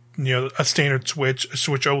Switch, a standard Switch, a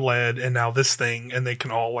Switch OLED, and now this thing, and they can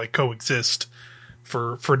all like coexist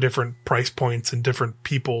for different price points and different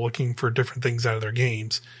people looking for different things out of their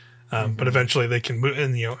games. But eventually they can move,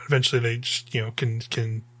 and eventually they just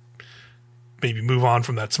can maybe move on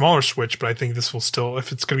from that smaller Switch. But I think this will still,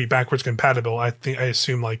 if it's going to be backwards compatible, I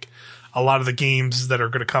assume like a lot of the games that are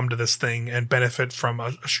going to come to this thing and benefit from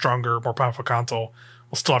a stronger, more powerful console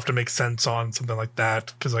will still have to make sense on something like that.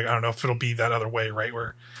 Because, like, I don't know if it'll be that other way, right?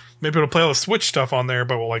 Where maybe it'll play all the Switch stuff on there,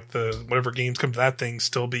 but will, like, whatever games come to that thing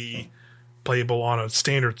still be playable on a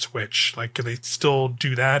standard Switch? Like, could they still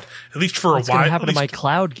do that at least for a while? What's going to happen to my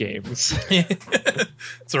cloud games?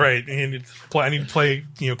 That's right. I need to play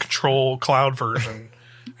Control Cloud version.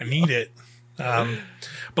 I need it.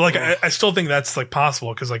 But like, I still think that's like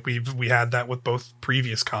possible, because like we had that with both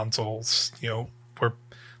previous consoles, where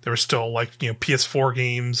there were still like PS4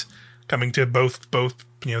 games coming to both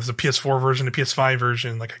there's a PS4 version, a PS5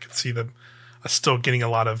 version. Like, I could see them still getting a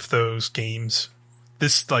lot of those games.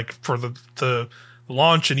 This, like, for the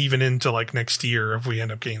launch and even into like next year, if we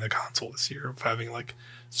end up getting the console this year, of having like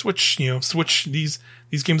Switch, Switch, these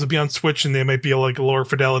games will be on Switch, and they might be like lower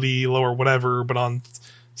fidelity, lower whatever, but on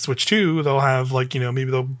Switch 2, they'll have like, maybe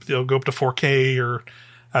they'll go up to 4K or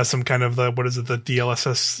have some kind of the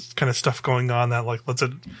DLSS kind of stuff going on that like lets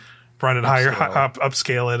it run it higher,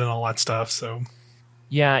 upscale it and all that stuff. So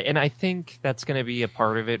yeah, and I think that's going to be a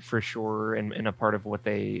part of it for sure, and a part of what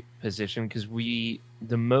they position, because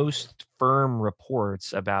the most firm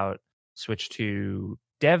reports about Switch 2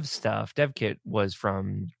 dev kit was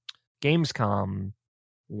from Gamescom,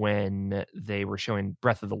 when they were showing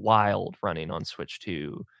Breath of the Wild running on Switch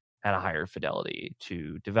 2 at a higher fidelity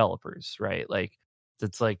to developers, right? Like,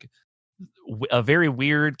 it's like a very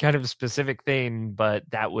weird kind of specific thing, but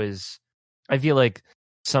that was, I feel like,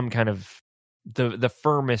 some kind of the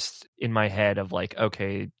firmest in my head of like,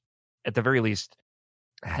 okay, at the very least,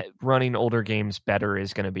 running older games better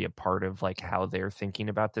is going to be a part of like how they're thinking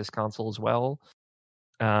about this console as well.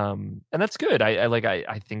 And that's good.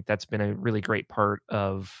 I think that's been a really great part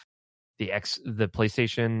of the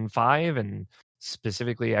PlayStation 5, and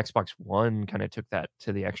specifically Xbox One kind of took that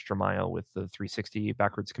to the extra mile with the 360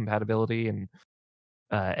 backwards compatibility and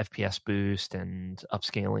FPS boost and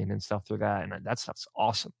upscaling and stuff through that. And that stuff's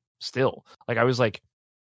awesome still. Like, I was like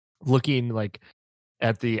looking like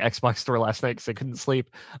at the Xbox store last night because I couldn't sleep.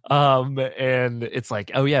 And it's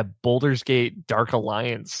like, oh yeah, Baldur's Gate Dark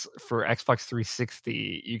Alliance for Xbox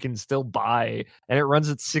 360 you can still buy, and it runs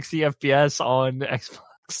at 60 FPS on Xbox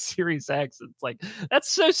Series X. It's like,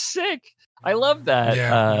 that's so sick. I love that.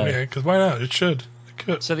 Yeah, because why not? It should. It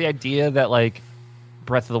could. So the idea that like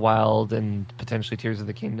Breath of the Wild and potentially Tears of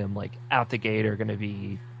the Kingdom, like out the gate, are going to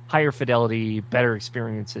be higher fidelity, better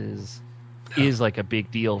experiences, is like a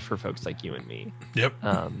big deal for folks like you and me. Yep,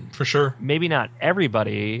 for sure. Maybe not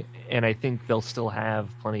everybody, and I think they'll still have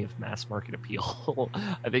plenty of mass market appeal.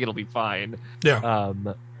 I think it'll be fine. Yeah.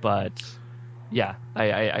 But yeah,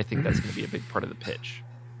 I think that's going to be a big part of the pitch.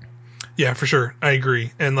 Yeah, for sure. I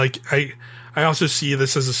agree. And like I also see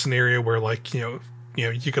this as a scenario where like, you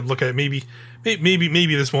could look at maybe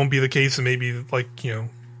this won't be the case, and maybe like,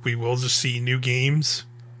 we will just see new games.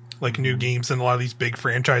 Like new games and a lot of these big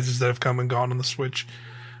franchises that have come and gone on the Switch.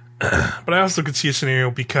 But I also could see a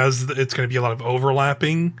scenario, because it's going to be a lot of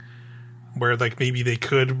overlapping, where like maybe they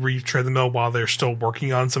could retread the mill while they're still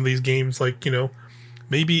working on some of these games. Like,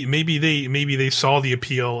 maybe they saw the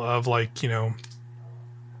appeal of like,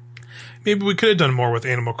 maybe we could have done more with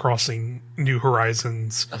Animal Crossing New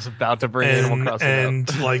Horizons. I was about to bring Animal Crossing up.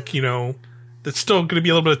 And like, it's still going to be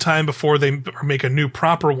a little bit of time before they make a new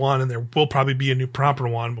proper one, and there will probably be a new proper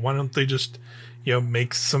one. But why don't they just,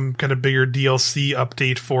 make some kind of bigger DLC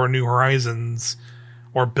update for New Horizons,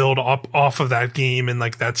 or build up off of that game, and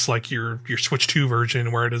like that's like your Switch 2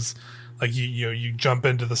 version, where it is like you jump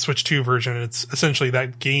into the Switch 2 version, and it's essentially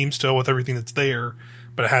that game still with everything that's there,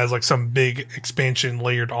 but it has like some big expansion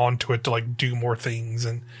layered onto it to like do more things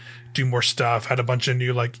and do more stuff, had a bunch of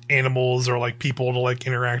new like animals or like people to like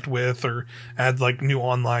interact with, or add like new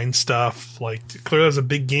online stuff. Like clearly there's a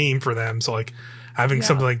big game for them, so like having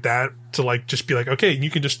something like that to like just be like, okay,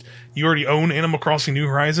 you already own Animal Crossing New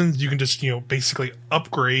Horizons, you can just basically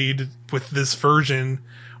upgrade with this version,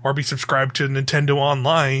 or be subscribed to Nintendo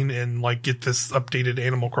Online and like get this updated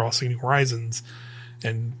Animal Crossing New Horizons,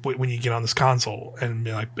 and when you get on this console, and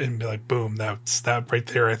be like boom, that right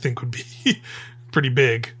there I think would be pretty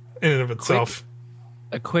big in and of itself.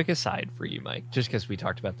 A quick aside for you, Mike, just because we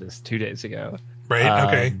talked about this 2 days ago. Right,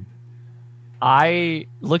 okay.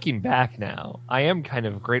 Looking back now, I am kind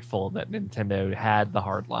of grateful that Nintendo had the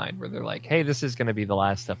hard line where they're like, hey, this is going to be the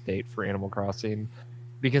last update for Animal Crossing,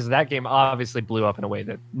 because that game obviously blew up in a way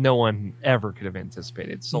that no one ever could have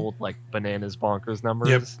anticipated. Sold like bananas bonkers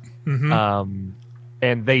numbers. Yep. Mm-hmm.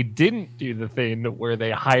 And they didn't do the thing where they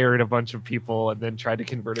hired a bunch of people and then tried to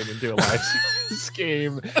convert it into a live service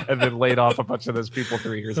game, and then laid off a bunch of those people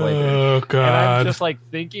 3 years later. Oh, God. And I'm just like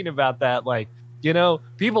thinking about that, like,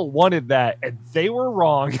 people wanted that, and they were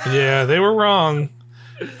wrong. Yeah, they were wrong.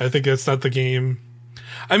 I think that's not the game.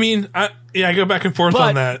 I mean, I go back and forth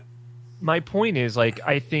on that. My point is, like,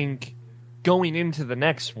 I think going into the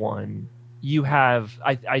next one, you have,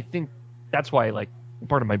 I think that's why, like,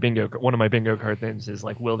 one of my bingo card things is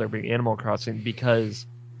like, will there be Animal Crossing? Because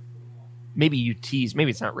maybe you tease, maybe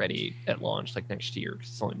it's not ready at launch like next year, because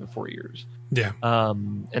it's only been 4 years. Yeah.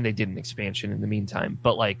 And they did an expansion in the meantime.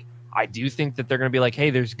 But like, I do think that they're going to be like, hey,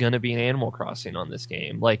 there's going to be an Animal Crossing on this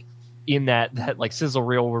game. Like in that like sizzle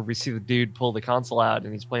reel where we see the dude pull the console out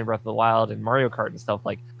and he's playing Breath of the Wild and Mario Kart and stuff.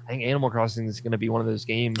 Like, I think Animal Crossing is going to be one of those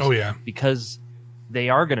games. Oh yeah. Because they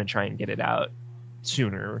are going to try and get it out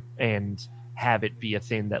sooner and have it be a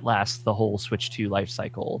thing that lasts the whole Switch 2 life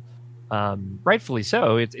cycle. Rightfully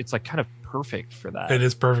so. It's like kind of perfect for that. It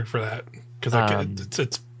is perfect for that, because like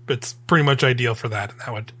it's pretty much ideal for that,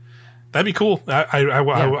 and that'd be cool.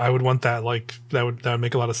 I would want that. Like that would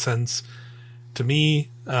make a lot of sense to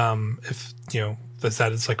me. If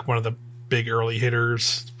that is like one of the big early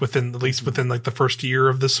hitters within like the first year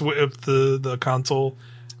of the console.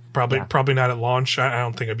 Probably not at launch. I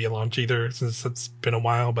don't think it'd be at launch either, since it's been a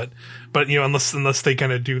while. But unless they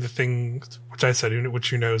kind of do the thing, which I said, which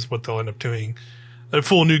who knows what they'll end up doing. A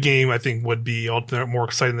full new game, I think, would be more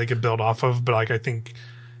exciting. They could build off of. But like, I think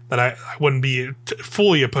that I wouldn't be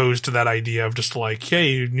fully opposed to that idea of just like,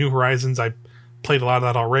 hey, New Horizons. I played a lot of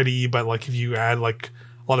that already, but like if you add like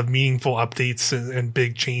a lot of meaningful updates and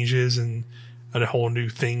big changes and a whole new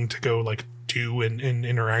thing to go like do and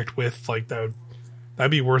interact with, like that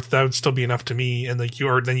would still be enough to me. And like you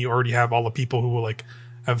already have all the people who will like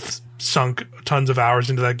have sunk tons of hours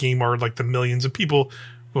into that game, or like the millions of people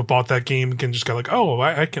who have bought that game can just go like, oh,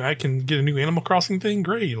 I can get a new Animal Crossing thing,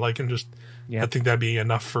 great. Like, and just I think that'd be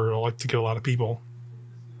enough for like to get a lot of people.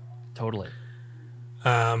 Totally.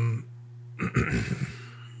 I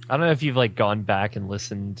don't know if you've like gone back and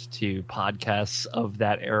listened to podcasts of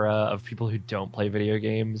that era of people who don't play video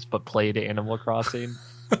games but played Animal Crossing.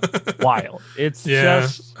 wild. It's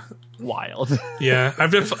just wild. Yeah,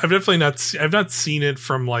 I've definitely not seen it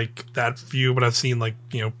from like that view, but I've seen like,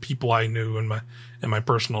 you know, people I knew in my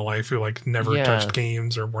personal life who like never touched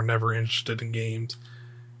games or were never interested in games,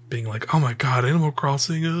 being like, "Oh my god, Animal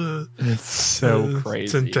Crossing!" It's so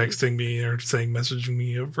crazy. And texting me or messaging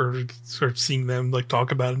me or sort of seeing them like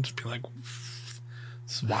talk about it and just be like,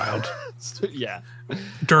 "It's wild." Yeah,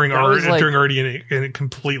 during already in a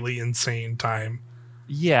completely insane time.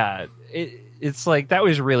 Yeah, it's like that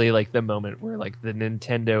was really like the moment where like the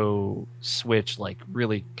Nintendo Switch like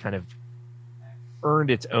really kind of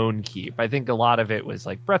earned its own keep. I think a lot of it was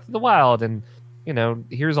like Breath of the Wild, and you know,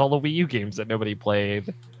 here's all the Wii U games that nobody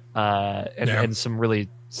played, and some really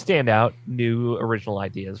standout new original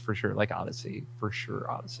ideas for sure, like Odyssey.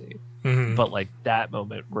 Mm-hmm. But like that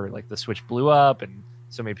moment where like the Switch blew up and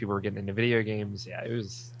so many people were getting into video games, it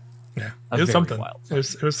was something. Wild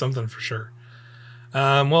it was something for sure.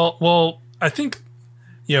 Well, I think,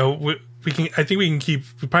 you know, we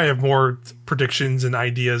probably have more predictions and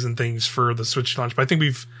ideas and things for the Switch launch, but I think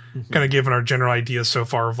we've kind of given our general ideas so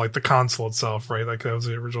far of like the console itself, right? Like that was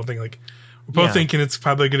the original thing. Like we're both thinking it's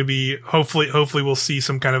probably going to be, hopefully we'll see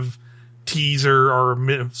some kind of teaser or,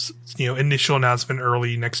 you know, initial announcement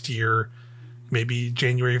early next year, maybe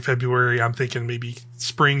January, February. I'm thinking maybe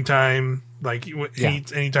springtime. Like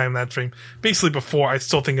anytime in that frame, basically before. I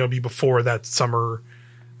still think it'll be before that summer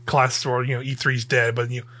class, or you know, E3's dead, but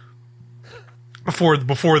you know, before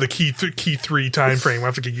the key 3 time frame. I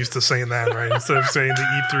have to get used to saying that, right? Instead of saying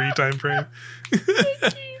the E3 time frame.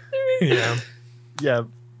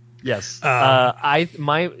 Yes.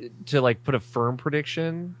 To like put a firm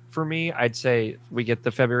prediction for me, I'd say we get the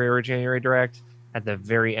February or January direct. At the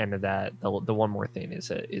very end of that, the one more thing is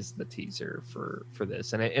the teaser for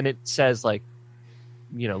this, and it says like,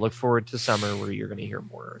 you know, look forward to summer where you're going to hear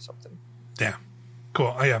more or something. Yeah,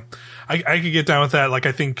 cool. I could get down with that. Like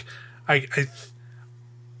I think I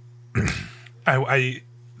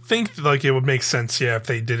think like it would make sense, if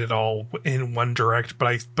they did it all in one direct.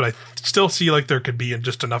 But I still see like there could be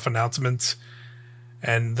just enough announcements,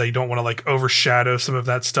 and they don't want to like overshadow some of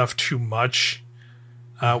that stuff too much.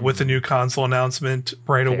 With the new console announcement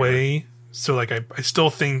right away. So like I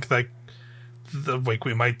still think like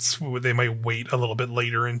they might wait a little bit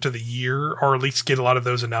later into the year, or at least get a lot of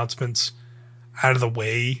those announcements out of the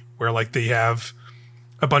way, where like they have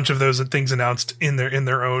a bunch of those things announced in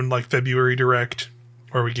their own like February direct,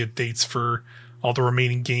 where we get dates for all the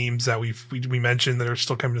remaining games that we mentioned that are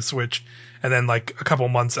still coming to Switch, and then like a couple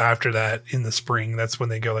months after that in the spring, that's when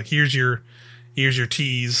they go like, here's your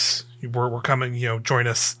tease. We're coming, you know, join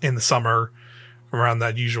us in the summer around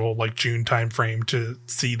that usual like June time frame to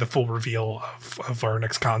see the full reveal of our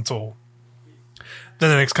next console.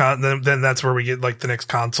 Then then that's where we get like the next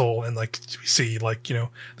console, and like we see like, you know,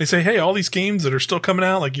 they say, hey, all these games that are still coming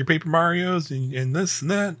out, like your Paper Marios and this and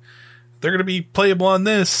that, they're gonna be playable on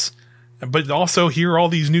this, but also here are all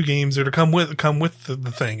these new games that are come with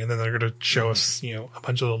the thing, and then they're gonna show us, you know, a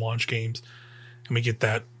bunch of the launch games, and we get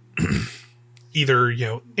that. Either, you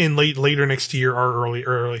know, in later next year or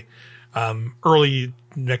early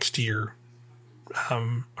next year.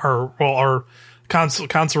 Our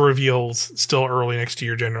console reveals still early next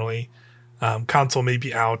year generally. Console may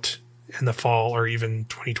be out in the fall or even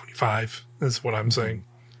 2025 is what I'm saying.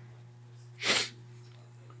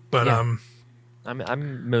 But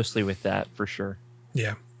I'm mostly with that for sure.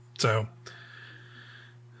 Yeah. So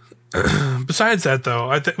besides that, though,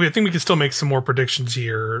 I think we can still make some more predictions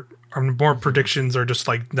here. More predictions are just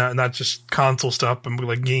like not just console stuff, but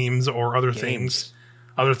like games or other things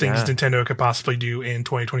Nintendo could possibly do in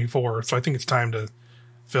 2024. So I think it's time to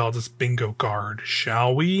fill out this bingo card,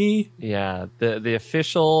 shall we? Yeah, the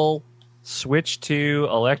official Switch 2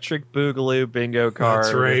 Electric Boogaloo bingo card.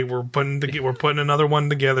 That's right. We're putting another one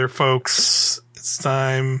together, folks. It's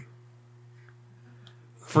time.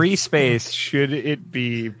 Free space, should it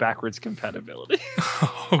be backwards compatibility?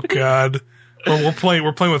 Oh God. Well, we're playing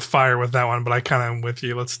with fire with that one, but I kind of am with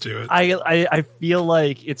you. Let's do it. I feel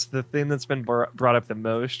like it's the thing that's been brought up the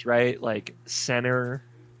most, right? Like center,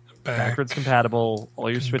 backwards compatible,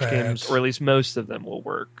 all your Switch games, or at least most of them will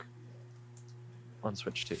work on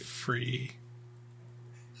Switch 2. Free.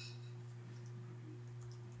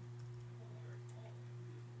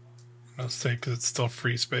 I'll say because it's still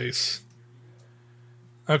free space.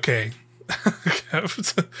 Okay. Man,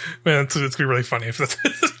 it's going to be really funny if that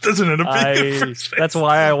doesn't end up being that's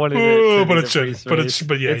why I wanted it. But it should.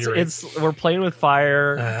 But yeah, you're right. We're playing with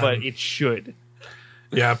fire, but it should.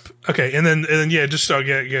 Yep. Okay, and then yeah, just so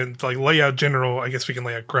again, like lay out general. I guess we can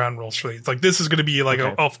lay out ground rules for these. Like this is going to be like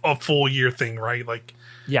a full year thing, right? Like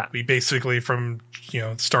Yeah. We basically from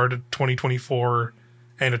start of 2024,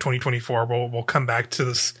 end of 2024, we'll come back to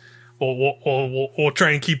this. We'll try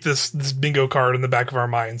and keep this bingo card in the back of our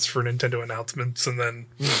minds for Nintendo announcements, and then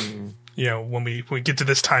when we get to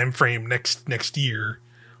this time frame next year,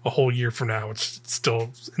 a whole year from now, it's still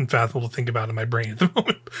unfathomable to think about in my brain at the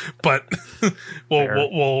moment. But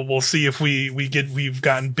we'll see if we've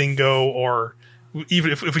gotten bingo, or even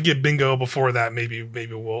if we get bingo before that, maybe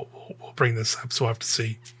we'll bring this up. So we'll have to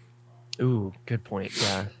see. Ooh, good point.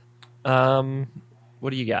 Yeah. What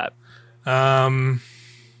do you got?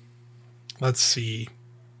 Let's see.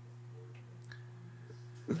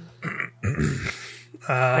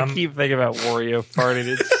 I keep thinking about Wario farting.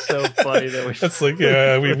 It's so funny that we. That's like we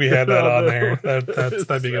had that on there.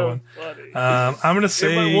 That'd be a good one. I'm gonna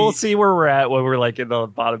say we'll see where we're at when we're like in the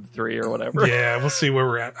bottom 3 or whatever. Yeah, we'll see where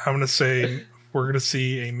we're at. I'm gonna say we're gonna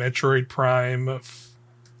see a Metroid Prime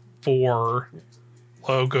 4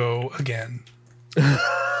 logo again.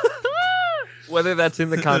 Whether that's in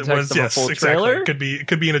the context of a full trailer, it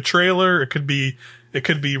could be in a trailer. It could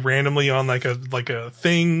be randomly on like a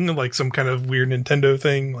thing, like some kind of weird Nintendo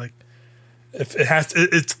thing. Like if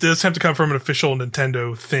it does have to come from an official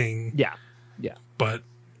Nintendo thing. Yeah. But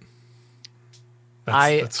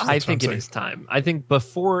I think it is time. I think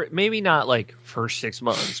before, maybe not like first 6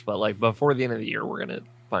 months, but like before the end of the year, we're gonna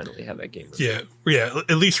finally have that game revealed. Yeah.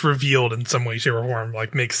 At least revealed in some way, shape, or form.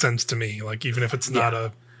 Like makes sense to me. Like even if it's not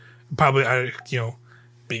a probably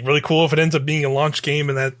be really cool if it ends up being a launch game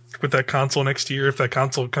with that console next year, if that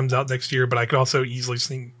console comes out next year. But I could also easily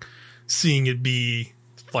seeing it be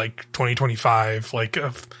like 2025, like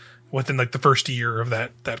within like the first year of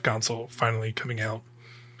that console finally coming out.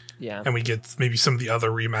 Yeah, and we get maybe some of the other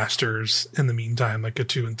remasters in the meantime, like a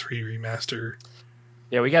 2 and 3 remaster.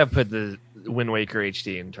 Yeah, we got to put the Wind Waker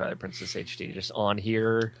HD and Twilight Princess HD just on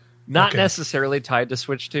here. Not necessarily tied to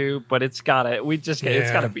Switch 2, but it's gotta. It's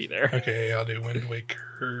gotta be there. Okay, I'll do Wind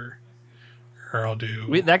Waker, or I'll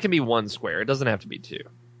do that can be one square. It doesn't have to be 2.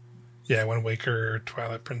 Yeah, Wind Waker,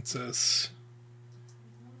 Twilight Princess,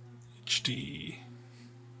 HD.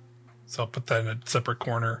 So I'll put that in a separate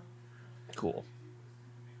corner. Cool.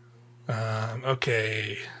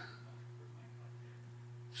 Okay.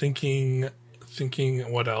 Thinking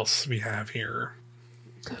what else we have here.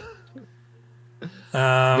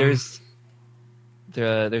 There's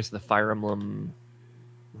the Fire Emblem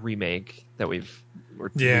remake that we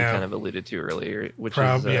kind of alluded to earlier, which is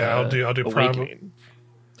I'll do Awakening.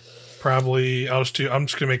 Probably I'm just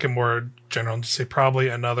gonna make it more general and just say probably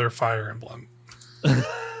another Fire Emblem.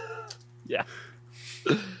 Yeah,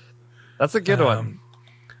 that's a good one.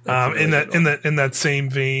 In that same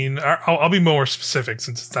vein, I'll be more specific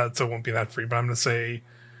since it's not, so it won't be that free. But I'm gonna say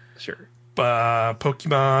sure.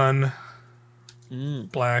 Pokemon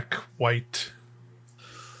Black White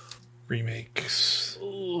remakes.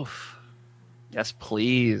 Oof. Yes,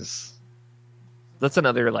 please. That's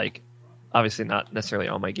another, like, obviously not necessarily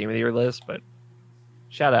on my Game of the Year list, but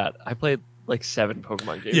shout out. I played like 7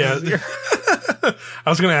 Pokemon games this year. I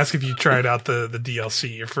was going to ask if you tried out the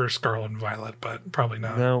DLC for Scarlet and Violet, but probably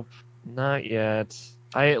not. Nope, not yet.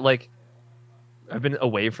 I've been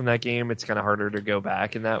away from that game. It's kind of harder to go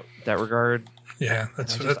back in that regard. Yeah,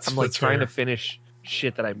 I'm like trying to finish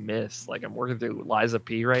shit that I missed. Like I'm working through Liza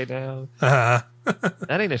P right now. Uh-huh.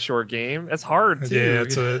 That ain't a short game. That's hard too.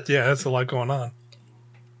 Yeah, that's a lot going on.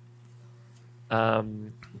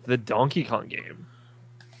 The Donkey Kong game.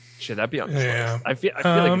 Should that be on this list? I feel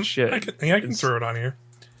like it should. I can throw it on here.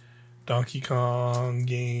 Donkey Kong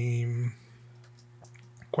game ?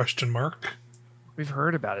 We've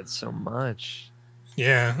heard about it so much.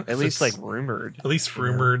 Yeah, at least like rumored. At least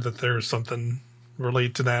rumored that there's something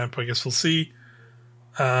related to that. But I guess we'll see.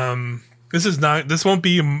 This won't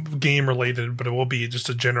be game related, but it will be just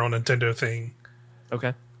a general Nintendo thing.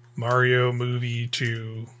 Okay. Mario movie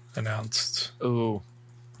 2 announced. Ooh,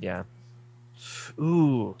 yeah.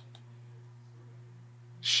 Ooh.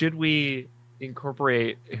 Should we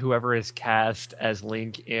incorporate whoever is cast as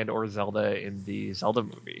Link and or Zelda in the Zelda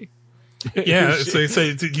movie? Yeah,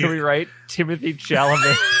 can we write Timothy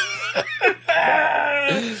Chalamet?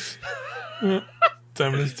 So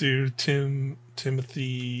I'm going to do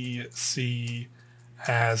Timothy C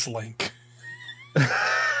as Link. Let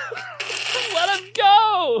him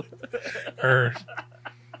go. Or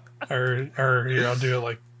here, I'll do it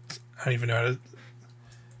like I don't even know how to.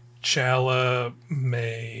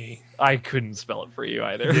 Chalamet. I couldn't spell it for you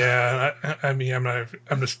either. Yeah, I mean, I'm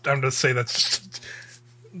gonna say that's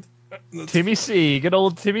Timmy C. Good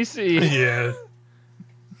old Timmy C. Yeah.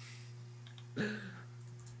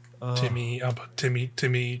 Timmy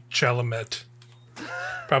Chalamet.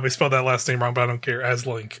 Probably spelled that last name wrong, but I don't care. As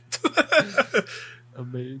Link.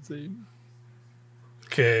 Amazing.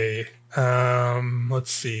 Okay.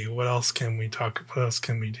 Let's see. What else can we talk? What else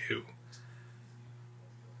can we do?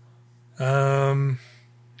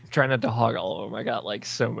 Try not to hog all of them. I got like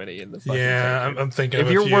so many in the fucking I'm thinking.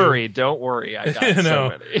 If you're worried, don't worry. I got so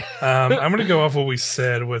many. I'm gonna go off what we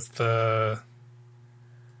said with the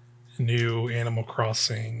new Animal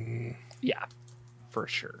Crossing. Yeah, for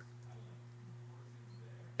sure.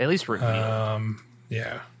 At least reveal.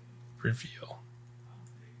 Yeah, reveal.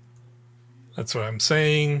 That's what I'm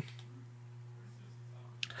saying.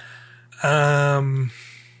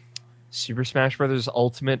 Super Smash Brothers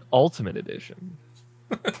Ultimate Edition.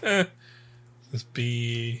 This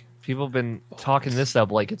be people have been talking this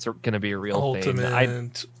up like it's going to be a real thing. I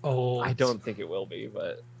don't think it will be,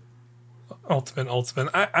 but Ultimate.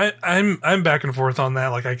 I'm back and forth on that.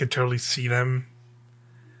 Like I could totally see them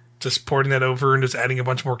just porting that over and just adding a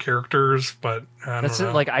bunch more characters, but I don't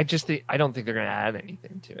know. Like I don't think they're going to add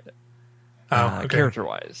anything to it. Okay. Character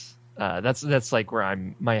wise, that's like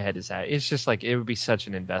where my head is at. It's just like it would be such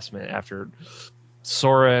an investment after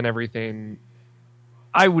Sora and everything.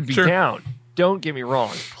 I would be down. Don't get me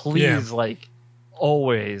wrong. Please, like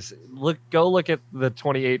always, go look at the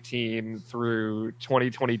 2018 through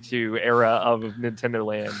 2022 era of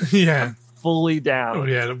Nintendoland. Yeah, I'm fully down. Oh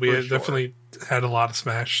yeah, we had definitely had a lot of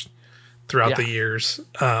Smash throughout the years.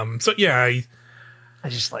 So yeah, I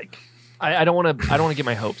just like I don't want to get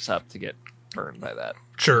my hopes up to get burned by that.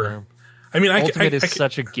 Sure. You know? I mean, Ultimate is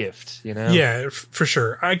such a gift, you know? Yeah, for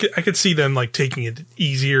sure. I could see them like taking it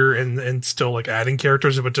easier and still like adding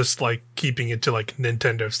characters, but just like keeping it to like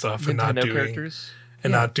Nintendo stuff and not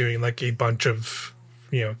doing like a bunch of,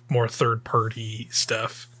 more third party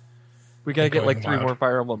stuff. We gotta get like 3 more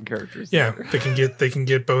Fire Emblem characters. Yeah, they can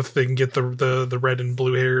get both. They can get the red and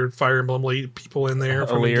blue haired Fire Emblem people in there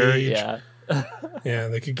from Engage. Yeah, yeah,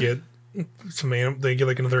 they could get. They get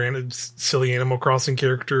like another silly Animal Crossing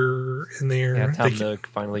character in there. Yeah, Tom Nook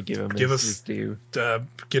finally give his due.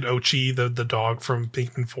 Get Ochi, the dog from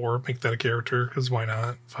Pikmin 4, make that a character, because why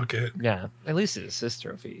not? Fuck it. Yeah, at least it's a assist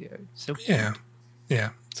trophy. So yeah.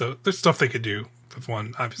 So there's stuff they could do with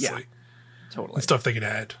one, obviously. Yeah, totally. And stuff they could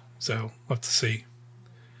add. So we'll have to see.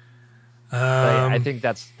 I think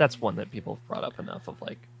that's one that people have brought up enough of,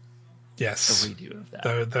 like, yes, a redo of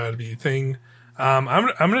that. That would be a thing. I'm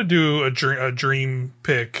gonna do a dream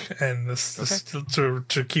pick, and this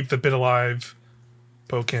to keep the bit alive.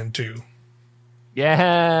 Pokken 2.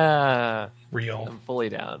 Yeah, real. I'm fully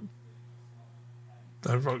down.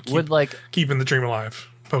 Keeping the dream alive.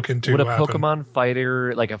 Pokken 2. Would a Pokemon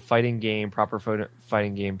fighter, like a fighting game, proper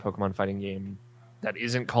fighting game, Pokemon fighting game that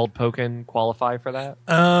isn't called Pokken, qualify for that?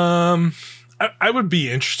 I would be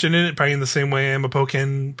interested in it, probably in the same way I am a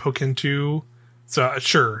Pokken 2. So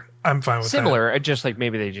sure. I'm fine with Similar, just like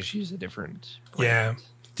maybe they just use a different brand.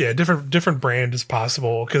 Yeah, different brand is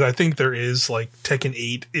possible, because I think there is like Tekken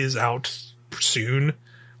 8 is out soon.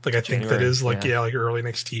 Like I think that is like like early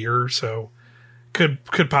next year, so could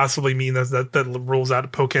possibly mean that rules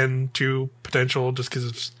out Pokken 2 potential, just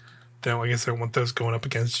because I guess I don't want those going up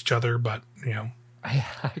against each other, but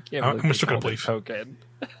I can't. I'm still gonna believe Pokken.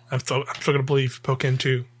 I'm still gonna believe Pokken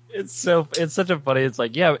 2. It's such a funny. It's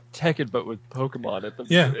like Tekken, but with Pokemon at the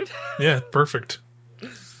minute. Yeah, perfect.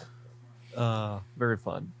 Very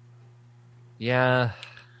fun. Yeah,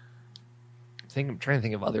 I'm trying to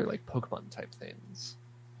think of other like Pokemon type things.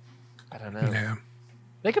 I don't know. Yeah,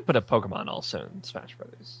 they could put a Pokemon also in Smash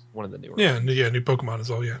Brothers. One of the newer. Yeah, new Pokemon as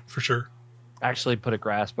well. Yeah, for sure. Actually, put a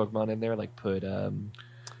grass Pokemon in there. Like put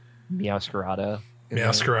Meowscarada.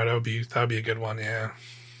 Meowscarada would be a good one. Yeah.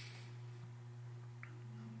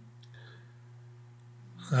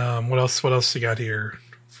 What else you got here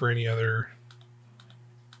for any other?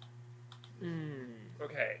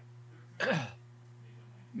 Okay.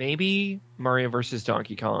 Maybe Mario versus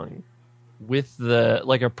Donkey Kong with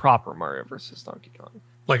a proper Mario versus Donkey Kong.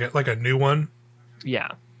 Like a new one?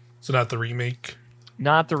 Yeah. So not the remake?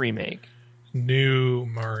 Not the remake. New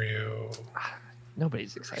Mario.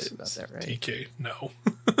 Nobody's excited about that, right? DK, no.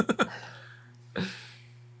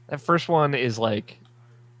 That first one is like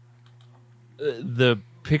the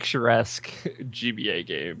picturesque GBA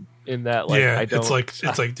game in that it's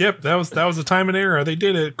like yep, that was a time and era. They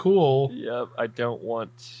did it. Cool. Yep, I don't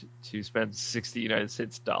want to spend 60 United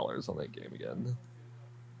States dollars on that game again.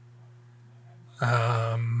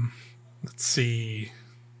 Let's see.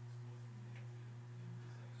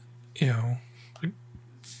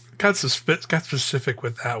 Got specific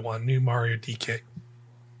with that one, new Mario DK.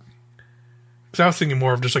 Because I was thinking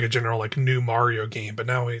more of just like a general like new Mario game, but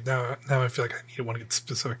now I feel like I want to get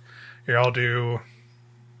specific. Here, I'll do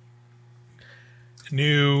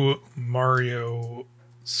new Mario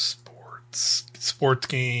sports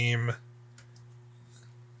game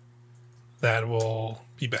that will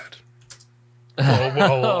be bad.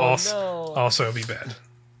 Will also be bad.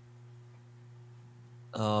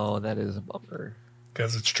 Oh, that is a bummer.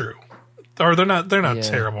 Because it's true. Or they're not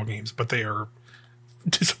terrible games, but they are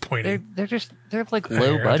disappointing. They're like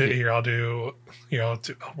low budget. I'll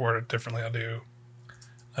word it differently. I'll do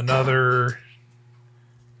another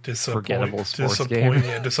forgettable sports game.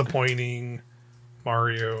 Disappointing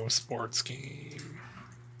Mario sports game.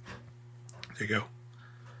 There you go.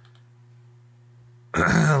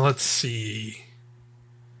 Let's see.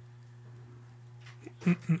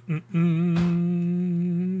 Pulling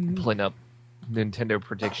up Nintendo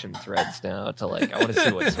prediction threads now to I want to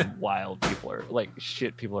see what some wild people are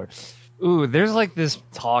people are. Ooh, there's this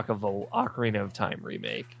talk of a Ocarina of Time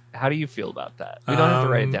remake. How do you feel about that? We don't have to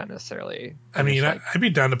write it down necessarily. I'd be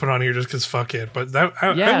down to put on here just because fuck it. But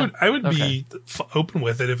I would be open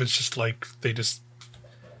with it if it's just they just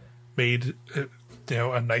made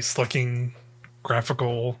a nice looking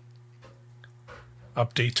graphical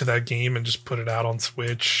update to that game and just put it out on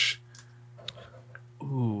Switch.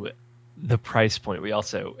 Ooh, the price point. We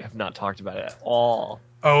also have not talked about it at all.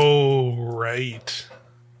 Oh, right.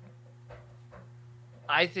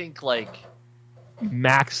 I think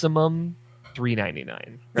maximum $399.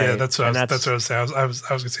 Right? Yeah, that's what I was saying. I was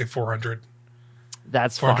gonna say 400.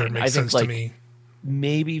 That's 400 fine. makes sense to me.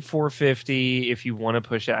 Maybe 450 if you want to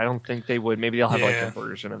push it. I don't think they would. Maybe they'll have a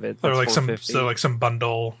version of it. Or some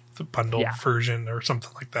bundle version or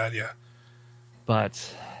something like that. Yeah.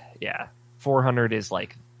 But yeah, 400 is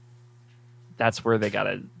that's where they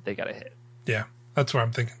gotta hit. Yeah, that's what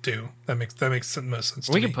I'm thinking too. That makes the most sense.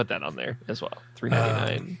 We can put that on there as well.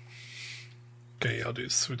 $399. Okay, I'll do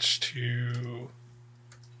switch to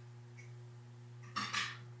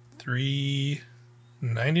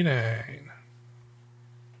 $399.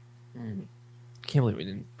 Can't believe we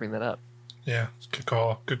didn't bring that up. Yeah, good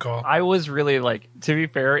call. I was really to be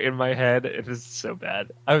fair, in my head, it is so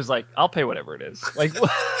bad. I was I'll pay whatever it is. For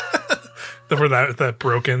that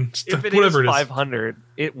broken. If it whatever is 500,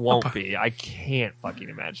 it won't be. I can't fucking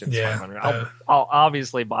imagine it's 500. I'll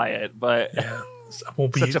obviously buy it, but yeah, I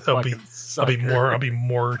won't be. I'll be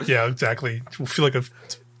more. Yeah, exactly. We'll feel like a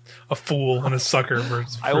fool and a sucker.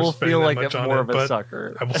 I will feel like I'm more of a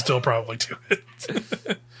sucker. I will still probably do it.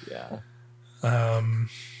 Yeah.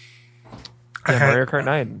 Mario Kart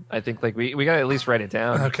 9. I think we gotta at least write it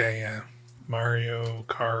down. Okay, yeah. Mario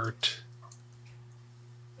Kart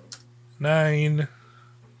 9.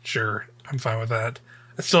 Sure, I'm fine with that.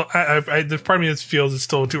 It's still, there's part of me that feels it's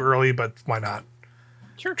still too early, but why not?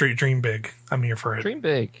 Sure. Dream big. I'm here for it. Dream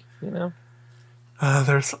big.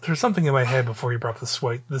 There's something in my head before you brought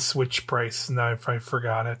the Switch price. Now I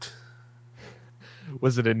forgot it.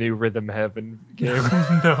 Was it a new Rhythm Heaven game?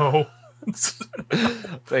 No.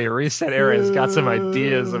 So Reset Era has got some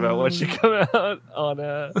ideas about what should come out on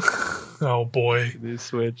oh boy, new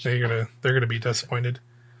Switch. They're gonna be disappointed.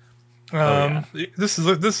 This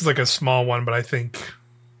is a small one, but I think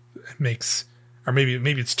it makes, or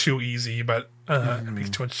maybe it's too easy, but it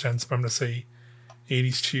makes too much sense. But I'm gonna say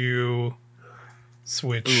 82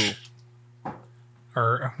 Switch,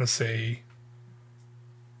 or I'm gonna say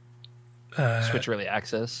Switch Early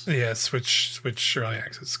Access. Yeah, Switch Early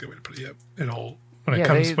Access is a good way to put it. Yep. It'll when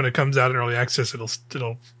it comes out in early access,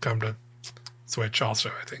 it'll come to Switch also,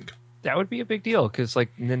 I think. That would be a big deal because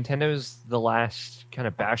Nintendo's the last kind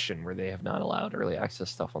of bastion where they have not allowed early access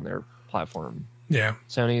stuff on their platform. Yeah,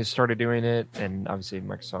 Sony has started doing it, and obviously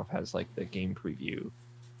Microsoft has the game preview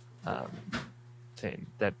thing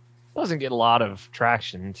that doesn't get a lot of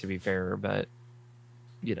traction, to be fair, but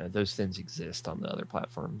those things exist on the other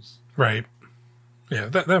platforms. Right. Yeah,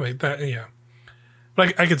 that yeah.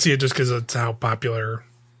 But I could see it just because it's how popular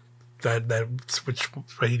that Switch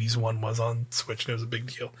Hades one was on Switch. And it was a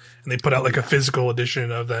big deal, and they put out a physical edition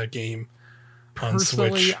of that game on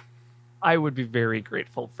Switch. I would be very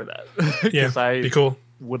grateful for that. Yeah, I be cool.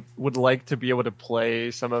 Would like to be able to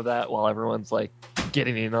play some of that while everyone's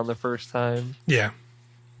getting in on the first time. Yeah,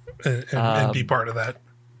 and be part of that.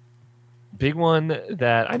 Big one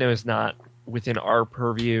that I know is not within our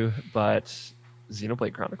purview, but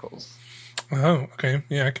Xenoblade Chronicles. Oh, okay.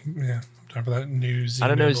 Yeah, I'm time for that new Xenoblade. I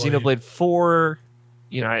don't know, Xenoblade 4,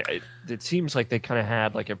 it seems like they kind of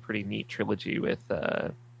had a pretty neat trilogy with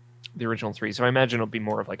the original 3, so I imagine it'll be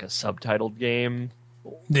more of a subtitled game.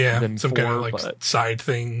 Yeah, than some 4, kind of side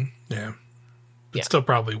thing. Yeah. But still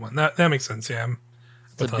probably one. That makes sense, yeah.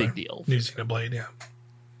 It's a big deal. New Xenoblade, yeah.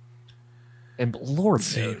 And Lord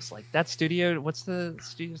knows, like that studio. What's the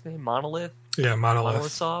studio's name? Monolith. Yeah,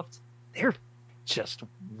 Monolith Soft. They're just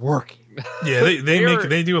working. Yeah,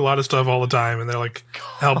 they do a lot of stuff all the time, and they're like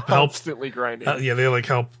constantly grinding. Yeah, they like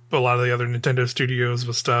help a lot of the other Nintendo studios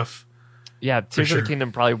with stuff. Yeah, Tears of the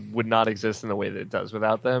Kingdom probably would not exist in the way that it does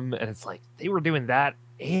without them. And it's like they were doing that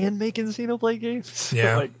and making Xenoblade games.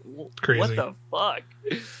 Yeah, like crazy. What the fuck?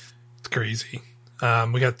 It's crazy.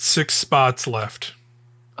 We got 6 spots left.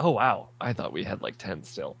 Oh wow! I thought we had like 10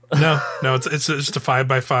 still. no, it's just a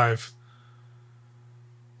 5x5.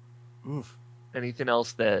 Oof. Anything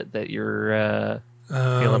else that you're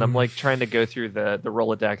feeling? I'm like trying to go through the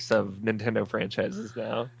Rolodex of Nintendo franchises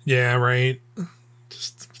now. Yeah, right.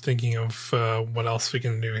 Just thinking of what else we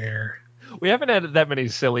can do here. We haven't had that many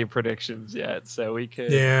silly predictions yet, so we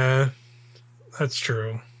could. Yeah, that's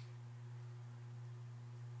true.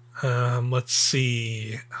 Let's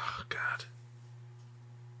see. Oh God.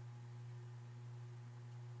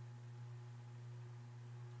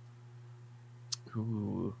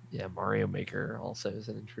 Ooh, yeah, Mario Maker also is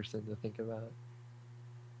interesting to think about.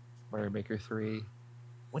 Mario Maker 3.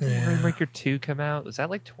 When did Mario Maker 2 come out? Was that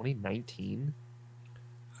like 2019?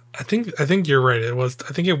 I think you're right. I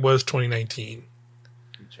think it was 2019.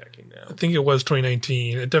 I'm checking now. I think it was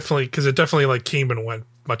 2019. It definitely like came and went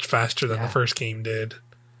much faster than the first game did.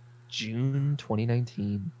 June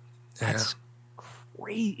 2019. That's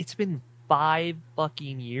great. It's been 5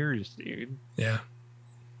 fucking years, dude. Yeah.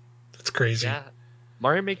 That's crazy. Yeah.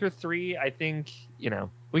 Mario Maker 3, I think,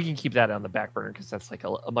 we can keep that on the back burner because that's like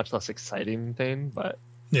a much less exciting thing, but...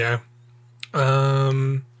 Yeah.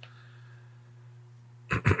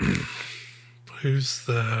 Who's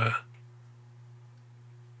the...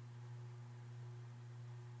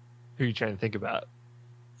 Who are you trying to think about?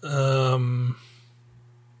 I'm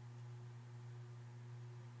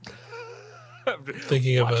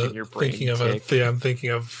thinking of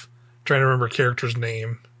trying to remember a character's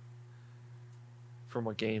name. From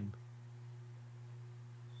what game?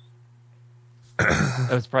 That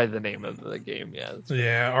was probably the name of the game, yeah.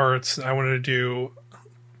 Yeah, or I wanted to do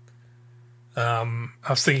I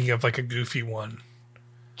was thinking of like a goofy one.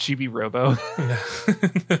 Chibi Robo.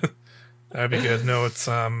 That'd be good. No, it's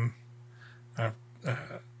let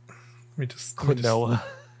me just Noah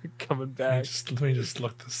coming back. Let me just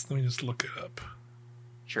look it up.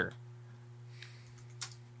 Sure.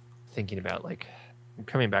 Thinking about like I'm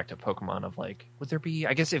coming back to Pokemon of like, would there be?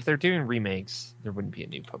 I guess if they're doing remakes, there wouldn't be a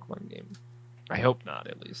new Pokemon game. I hope not,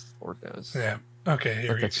 at least. Lord knows. Yeah. Okay.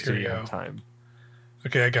 Here we go. Time.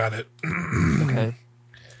 Okay, I got it. Okay.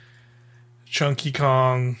 Chunky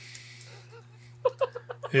Kong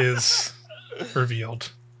is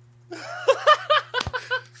revealed.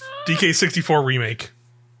 DK64 remake.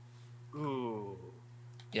 Ooh.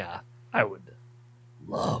 Yeah, I would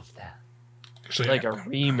love that. Actually, like a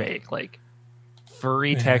remake, like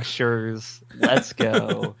furry textures. Let's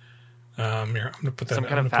go. Here, I'm gonna put that. Some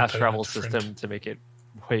kind of fast travel system to make it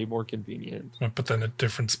way more convenient. I'm gonna put that in a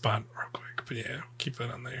different spot real quick, but yeah, keep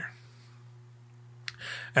that on there.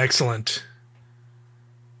 Excellent.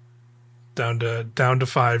 Down to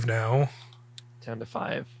 5 now. Down to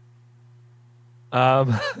 5.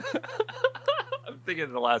 I'm thinking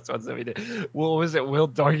of the last ones that we did. What was it? Will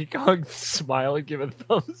Donkey Kong smile and give a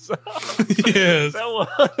thumbs up? Yes.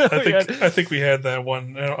 I think we had that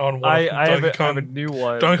one on one. I have a new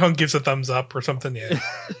one. Donkey Kong gives a thumbs up or something. Yeah.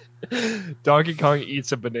 Donkey Kong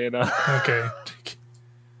eats a banana. Okay.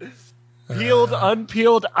 Peeled,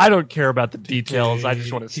 unpeeled. I don't care about the details. I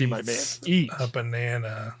just want to see my man eat a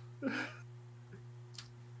banana.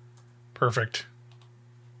 Perfect.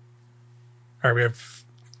 All right, we have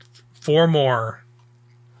 4 more.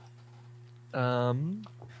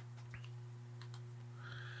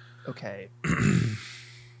 Okay. We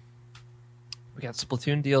got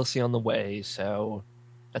Splatoon DLC on the way, so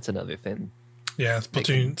that's another thing. Yeah,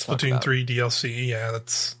 Splatoon 3 DLC. Yeah,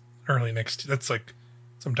 that's early next. That's like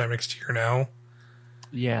sometime next year now.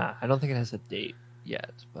 Yeah, I don't think it has a date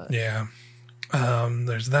yet, but yeah.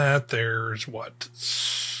 There's that. There's what?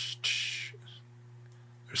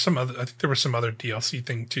 There's some other. I think there was some other DLC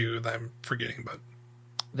thing too that I'm forgetting, but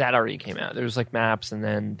that already came out. There was like maps, and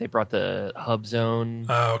then they brought the hub zone.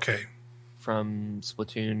 Oh, okay. From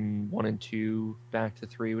Splatoon 1 and 2 back to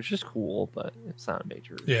 3, which is cool, but it's not a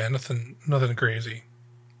major. Yeah, nothing crazy.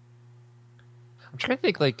 I'm trying to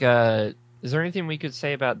think. Like, is there anything we could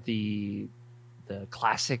say about the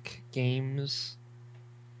classic games?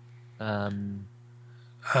 Classic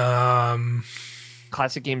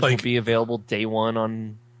games will be available day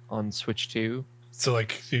 1 on Switch 2. So,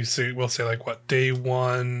 like, we'll say like what, day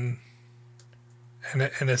 1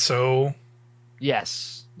 NSO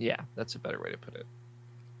Yes. Yeah, that's a better way to put it.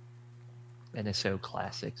 NSO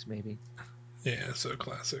Classics, maybe. Yeah, so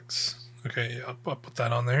classics. Okay, I'll put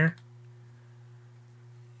that on there.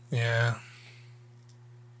 Yeah.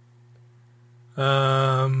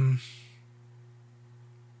 Trying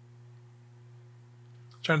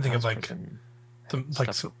to think of like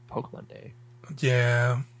for Pokemon Day.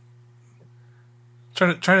 Yeah. I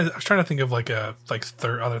was trying to think of like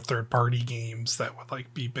other third party games that would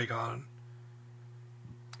like be big on.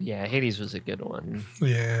 Yeah, Hades was a good one.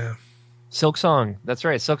 Yeah. Silk Song. That's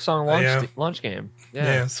right. Silk Song launch game.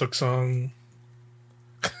 Yeah, Silk Song.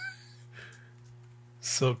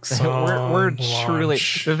 Silk Song. we're truly.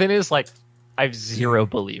 The thing is, like, I have zero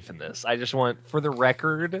belief in this. I just want, for the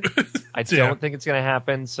record, I don't think it's going to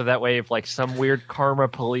happen. So that way, if like some weird karma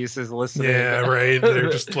police is listening, yeah, right, they're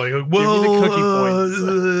just like, well, give me the cookie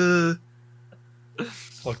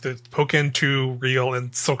points. Look, the Pokken 2 real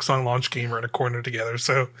and Silk Song launch game are in a corner together.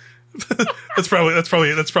 So that's probably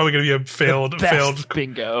going to be a failed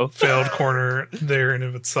bingo, failed corner there in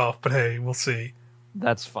of itself. But hey, we'll see.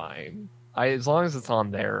 That's fine. As long as it's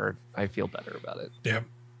on there, I feel better about it. Yeah.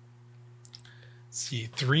 See,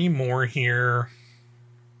 3 more here.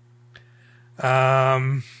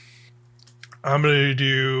 I'm gonna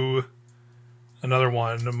do another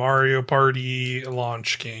one, a Mario Party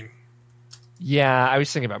launch game. Yeah, I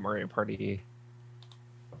was thinking about Mario Party.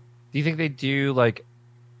 Do you think they do like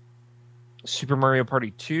Super Mario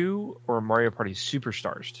Party 2 or Mario Party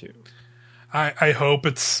Superstars 2? I hope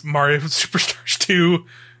it's Mario Superstars 2,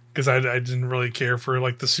 because I didn't really care for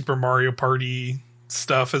like the Super Mario Party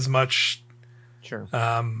stuff as much. Sure.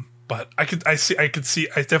 But I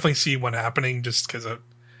definitely see one happening, just because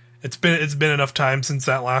it's been enough time since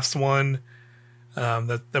that last one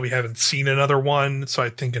that we haven't seen another one. So I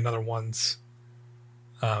think another one's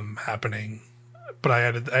happening. But I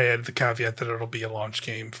added the caveat that it'll be a launch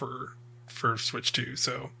game for Switch 2.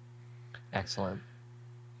 So excellent.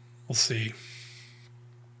 We'll see.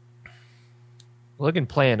 Logan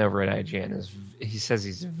Plan over at IGN he says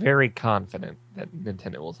he's very confident that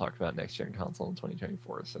Nintendo will talk about next gen console in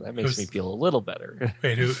 2024. So that makes me feel a little better.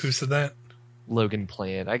 Wait, who said that? Logan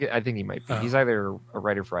Plan. I think he might be. He's either a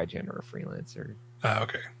writer for IGN or a freelancer.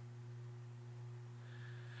 Okay.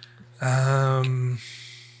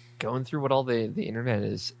 Going through what all the internet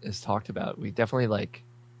is talked about, we definitely like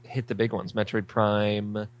hit the big ones. Metroid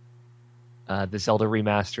Prime, the Zelda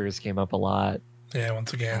remasters came up a lot. Yeah,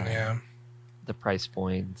 once again, yeah. The price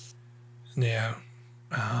points. Yeah.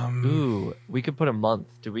 Ooh, we could put a month.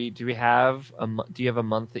 Do you have a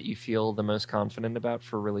month that you feel the most confident about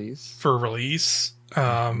for release? For release,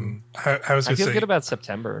 I feel good about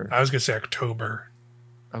September. I was gonna say October.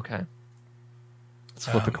 Okay. Let's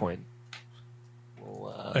flip a coin.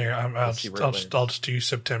 I'll just do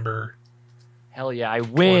September. Hell yeah, I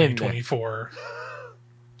win. 2024.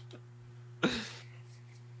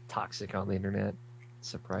 Toxic on the internet.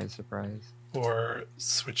 Surprise, surprise. Or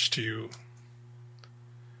Switch 2.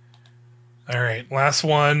 All right, last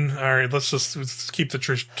one. All right, let's keep the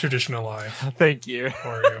tradition alive. Thank you.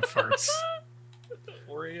 Oreo farts.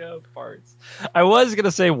 Oreo farts. I was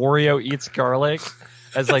gonna say Wario eats garlic,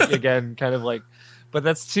 as like again, kind of like, but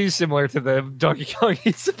that's too similar to the Donkey Kong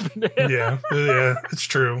eats a banana. Yeah, it's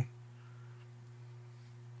true.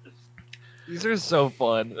 These are so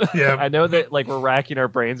fun. Yeah, I know that like we're racking our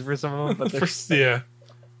brains for some of them, but yeah,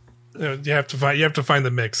 you have to find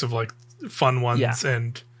the mix of like fun ones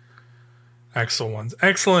and excellent ones.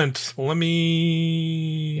 Excellent. Well, let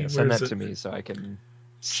me send that to me so I can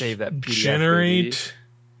save that PDF. Generate.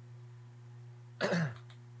 Okay,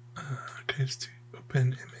 just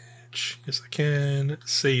open image. Yes, I can.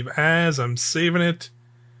 Save as. I'm saving it.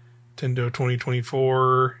 Nintendo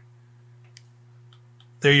 2024.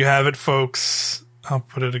 There you have it, folks. I'll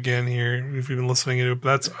put it again here if you've been listening to it.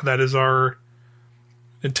 But that is our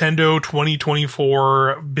Nintendo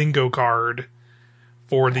 2024 bingo card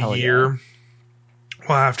for the year. Yeah.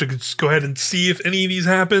 We'll have to just go ahead and see if any of these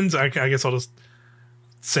happens. I guess I'll just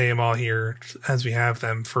say them all here as we have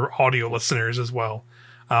them for audio listeners as well.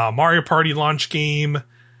 Mario Party launch game.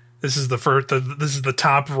 This is this is the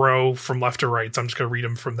top row from left to right. So I'm just going to read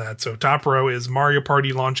them from that. So top row is Mario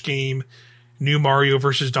Party launch game. New Mario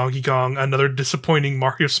vs. Donkey Kong, another disappointing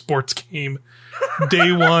Mario sports game.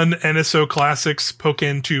 Day 1 NSO Classics,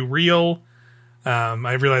 Pokken 2 Real.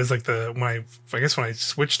 I realized like when I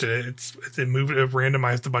switched it it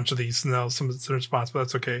randomized a bunch of these now some spots, but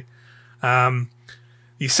that's okay.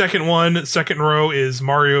 The second row is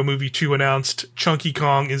Mario Movie 2 announced, Chunky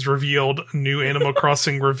Kong is revealed, new Animal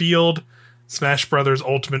Crossing revealed, Smash Brothers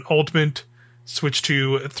Ultimate, Switch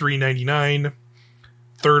 2 $3.99.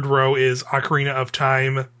 Third row is Ocarina of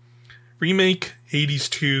Time Remake, Hades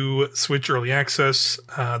 2 Switch Early Access,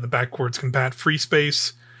 the backwards compat free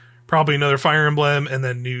space, probably another Fire Emblem, and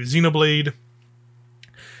then new Xenoblade.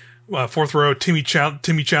 Fourth row, Timmy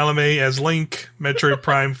Chalamet as Link, Metroid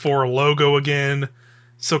Prime 4 logo again,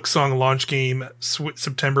 Silksong launch game,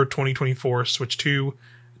 September 2024, Switch 2,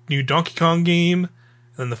 new Donkey Kong game,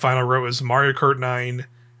 and then the final row is Mario Kart 9,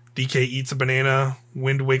 DK Eats a Banana,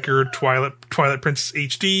 Wind Waker, Twilight Princess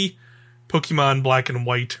HD, Pokemon Black and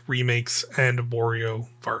White remakes, and Wario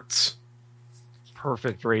Farts.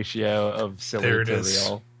 Perfect ratio of silly there it to is.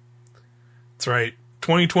 real. That's right.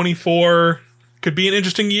 2024 could be an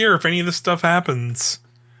interesting year if any of this stuff happens.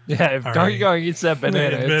 Yeah, if Donkey Kong eats that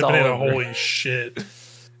banana, it's all over. Holy shit.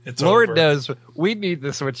 It's Lord over. knows we need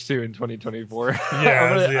the Switch 2 in 2024.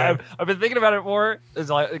 Yeah, I've been thinking about it more. There's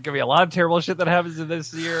going to be a lot of terrible shit that happens in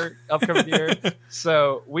this year, upcoming year.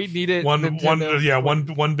 So we need it. One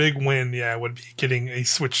big win. Yeah, would be getting the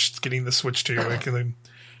Switch 2. It can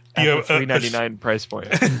be a $399 price point.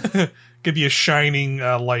 Could be a shining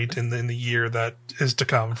light in the year that is to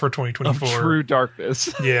come for 2024. Of true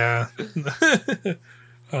darkness. Yeah.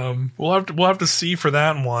 We'll have to see for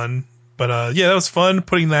that one. But yeah, that was fun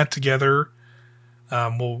putting that together.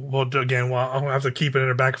 We'll have to keep it in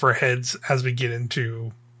the back of our heads as we get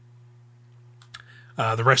into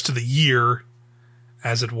the rest of the year,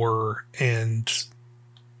 as it were, and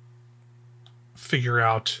figure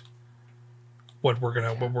out what we're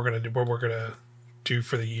gonna do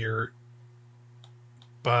for the year.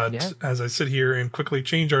 But as I sit here and quickly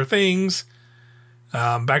change our things,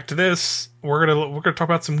 back to this, we're gonna talk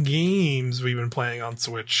about some games we've been playing on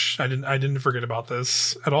Switch. I didn't forget about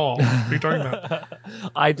this at all. What are you talking about?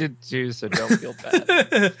 I did too, so don't feel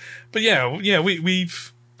bad. But yeah, we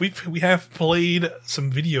have played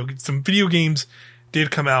some video games.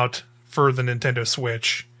 Did come out for the Nintendo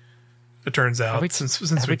Switch. It turns out, since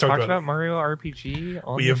we talked about Mario RPG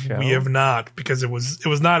on the show? We have not, because it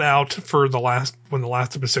was not out for when the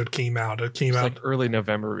last episode came out. It came out like early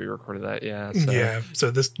November. We recorded that, yeah.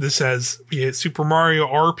 So this has Super Mario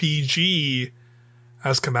RPG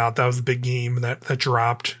has come out. That was the big game that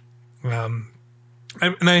dropped.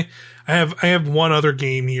 I have one other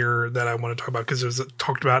game here that I want to talk about because it was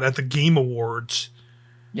talked about at the Game Awards.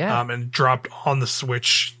 Yeah, and dropped on the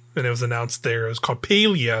Switch, and it was announced there. It was called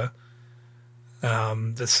Palia.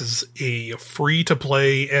 This is a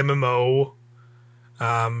free-to-play MMO,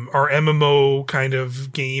 or MMO kind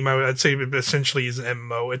of game. I'd say it essentially is an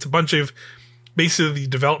MMO. It's a bunch of, basically the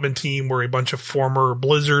development team were a bunch of former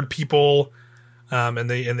Blizzard people, and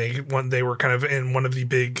they were kind of in one of the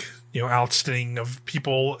big, ousting of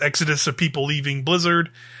people, exodus of people leaving Blizzard.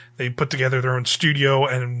 They put together their own studio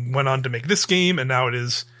and went on to make this game, and now it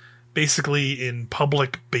is basically in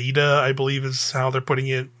public beta, I believe is how they're putting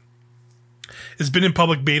it. It's been in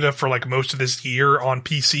public beta for like most of this year on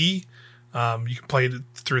PC. You can play it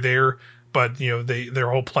through there, but their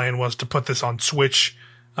whole plan was to put this on Switch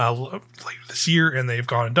later this year, and they've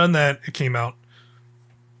gone and done that. It came out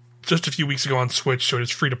just a few weeks ago on Switch, so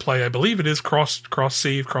it's free to play. I believe it is cross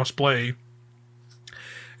save, cross play.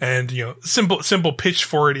 And simple pitch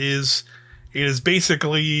for it is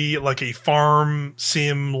basically like a farm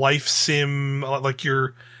sim, life sim, like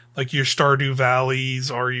your Stardew Valleys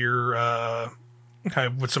or your kind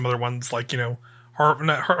of with some other ones like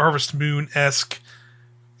Harvest Moon-esque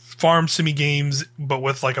farm simmy games, but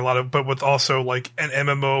with also like an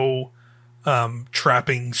MMO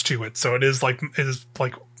trappings to it. So it is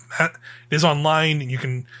online, and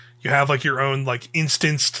you have like your own like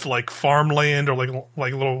instanced like farmland or like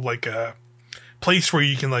little like a place where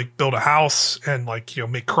you can like build a house and like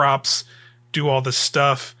make crops, do all this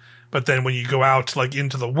stuff. But then when you go out like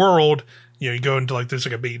into the world, you go into like there's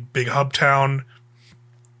like a big hub town.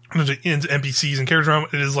 There's NPCs and characters around.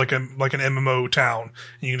 It is like an MMO town.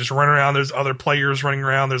 And you can just run around. There's other players running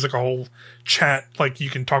around. There's like a whole chat. Like you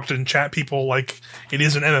can talk to and chat people. Like it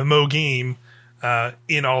is an MMO game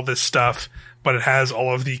in all this stuff. But it has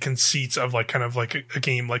all of the conceits of like kind of like a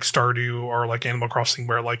game like Stardew or like Animal Crossing,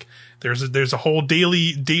 where like there's a whole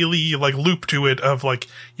daily like loop to it of like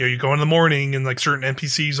you go in the morning and like certain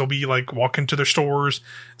NPCs will be like walking to their stores.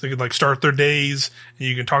 They can like start their days, and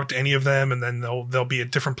you can talk to any of them, and then they'll be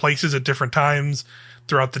at different places at different times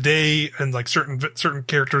throughout the day, and like certain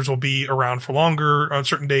characters will be around for longer on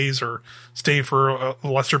certain days or stay for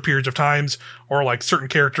lesser periods of times, or like certain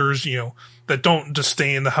characters that don't just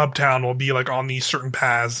stay in the hub town will be like on these certain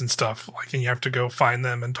paths and stuff, like, and you have to go find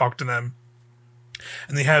them and talk to them.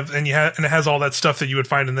 and it has all that stuff that you would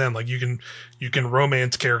find in them. Like you can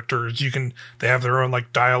romance characters. They have their own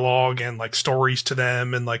like dialogue and like stories to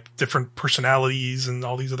them and like different personalities and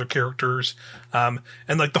all these other characters. And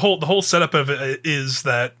like the whole setup of it is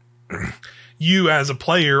that you as a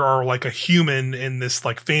player are like a human in this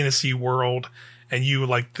like fantasy world, and you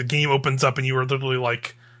like the game opens up and you are literally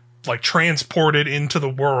like transported into the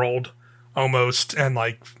world almost, and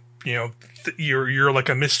like, you know, you're like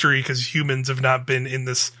a mystery because humans have not been in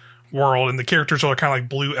this world, and the characters are kind of like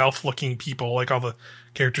blue elf looking people, like all the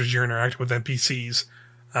characters you're interacting with NPCs.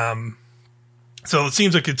 So it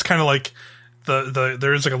seems like it's kind of like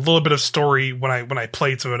there's like a little bit of story when I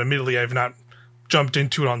played, so admittedly I've not jumped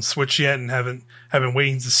into it on Switch yet, and haven't been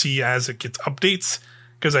waiting to see as it gets updates,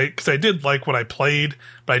 because I did like what I played,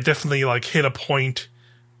 but I definitely like hit a point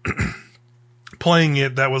playing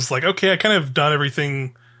it that was like, okay, I kind of done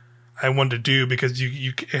everything I wanted to do, because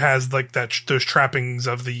it has like those trappings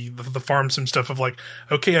of the farm sim stuff of like,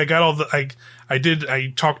 okay, I got all the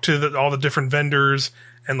I talked to all the different vendors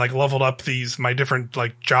and like leveled up my different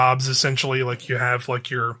like jobs, essentially. Like you have like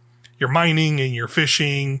your mining and your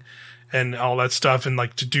fishing and all that stuff, and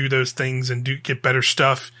like to do those things and get better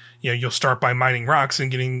stuff, you know, you'll start by mining rocks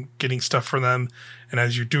and getting stuff for them, and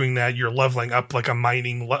as you're doing that, you're leveling up like a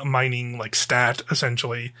mining like stat,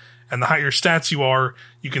 essentially. And the higher stats you are,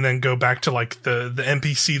 you can then go back to like the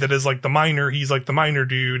NPC that is like the miner. He's like the miner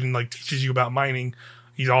dude and like teaches you about mining.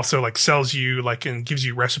 He also like sells you like and gives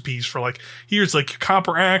you recipes for like, here's like your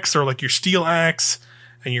copper axe or like your steel axe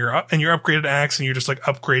and your upgraded axe, and you're just like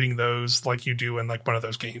upgrading those like you do in like one of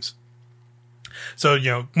those games. So, you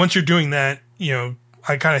know, once you're doing that, you know,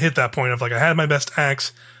 I kind of hit that point of like, I had my best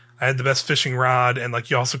axe, I had the best fishing rod, and like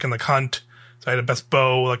you also can like hunt. So I had the best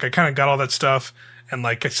bow. Like I kind of got all that stuff. And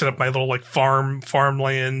like I set up my little like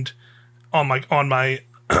farmland on my on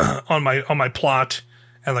my plot,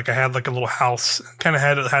 and like I had like a little house. Kind of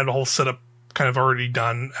had a whole setup kind of already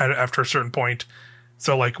done after a certain point.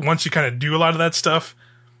 So like once you kind of do a lot of that stuff,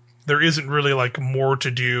 there isn't really like more to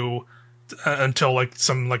do until like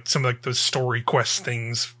some of those story quest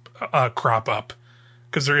things crop up,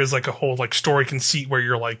 because there is like a whole like story conceit where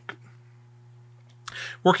you're like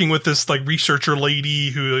working with this like researcher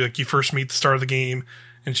lady who like you first meet at the start of the game,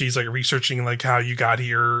 and she's like researching like how you got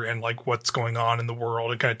here and like what's going on in the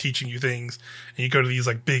world and kind of teaching you things. And you go to these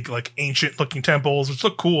like big like ancient looking temples which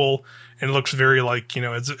look cool, and it looks very like, you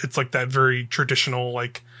know, it's like that very traditional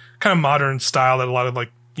like kind of modern style that a lot of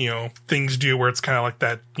like, you know, things do, where it's kind of like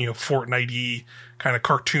that, you know, Fortnite-y kind of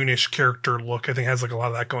cartoonish character look. I think it has like a lot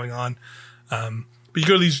of that going on. But you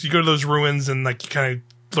go to those ruins, and like you kind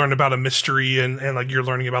of learn about a mystery, and like you're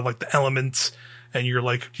learning about like the elements, and you're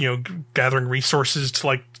like, you know, gathering resources to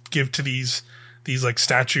like give to these like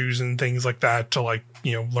statues and things like that, to like,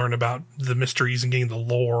 you know, learn about the mysteries and getting the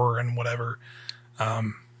lore and whatever.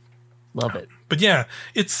 Love it. But yeah,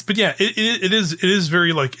 it is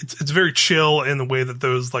very like, it's very chill in the way that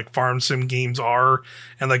those like farm sim games are,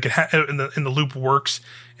 and like in the loop works.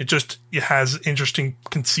 It has interesting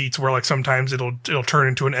conceits where like sometimes it'll turn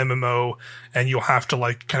into an MMO, and you'll have to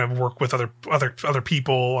like kind of work with other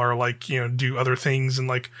people, or like, you know, do other things, and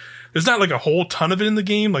like there's not like a whole ton of it in the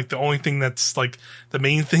game. Like the only thing that's like the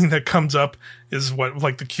main thing that comes up is what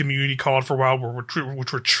like the community called for a while,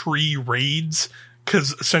 which were tree raids.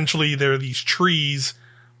 Because essentially there are these trees.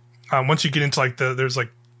 Once you get into like there's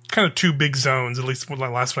like kind of two big zones. At least when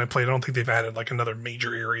last one I played, I don't think they've added like another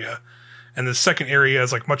major area. And the second area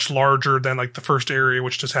is like much larger than like the first area,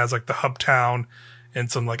 which just has like the hub town and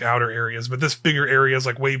some like outer areas. But this bigger area is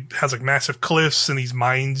like has like massive cliffs and these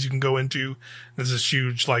mines you can go into. There's this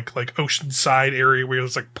huge like oceanside area where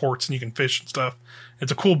there's like ports and you can fish and stuff.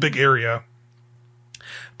 It's a cool big area.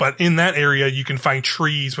 But in that area, you can find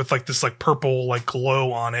trees with like this like purple like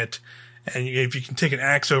glow on it, and if you can take an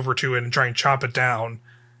axe over to it and try and chop it down,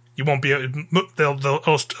 you won't be able. They'll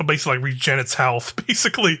basically like regen its health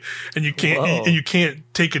basically, and you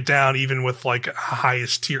can't take it down even with like a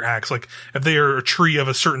highest tier axe. Like if they are a tree of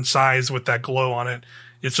a certain size with that glow on it,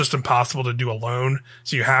 it's just impossible to do alone.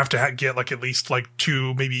 So you have to get like at least like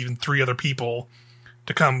 2, maybe even 3 other people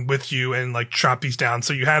to come with you and like chop these down.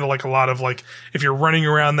 So you had like a lot of like, if you're running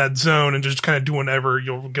around that zone and just kind of doing whatever,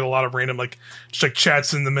 you'll get a lot of random like just like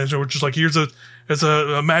chats in the middle, which is like, there's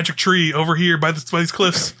a magic tree over here by these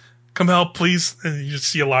cliffs, come help please. And you just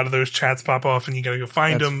see a lot of those chats pop off, and you gotta go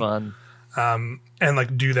find them. Fun. And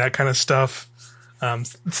like do that kind of stuff. So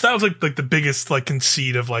that was like the biggest like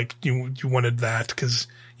conceit of like you wanted that, because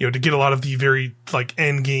you know, to get a lot of the very like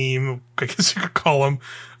end game, I guess you could call them,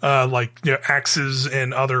 like, you know, axes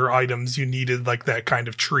and other items, you needed like that kind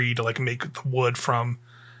of tree to like make the wood from.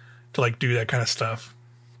 to like do that kind of stuff.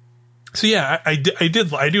 So yeah, I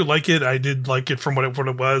do like it. I did like it from what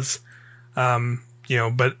it was,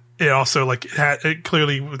 but it also like it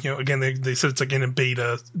clearly, again, they said it's like in a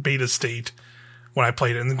beta state when I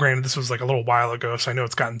played it. And granted, this was like a little while ago, so I know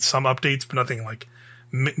it's gotten some updates, but nothing like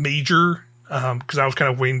major. Because I was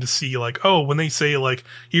kind of waiting to see like, oh, when they say like,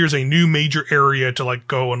 here's a new major area to like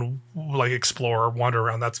go and like explore or wander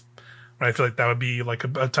around, that's when I feel like that would be like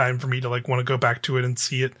a time for me to like want to go back to it and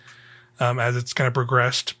see it as it's kind of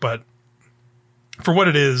progressed. But for what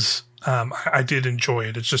it is, I did enjoy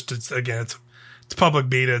it. It's public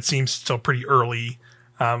beta. It seems still pretty early,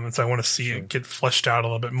 and so I want to see it get fleshed out a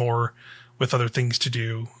little bit more with other things to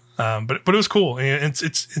do. But it was cool, and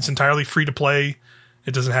it's entirely free to play.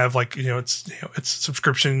 It doesn't have like it's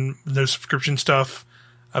subscription, no subscription stuff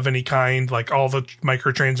of any kind. Like all the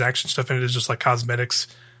microtransaction stuff in it is just like cosmetics.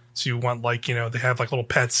 So you want like they have like little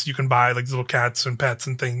pets you can buy, like little cats and pets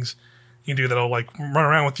and things. You can do that'll like run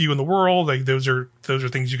around with you in the world. Like those are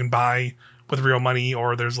things you can buy with real money,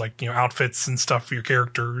 or there's like outfits and stuff for your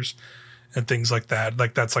characters and things like that.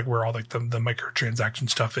 Like that's like where all like the microtransaction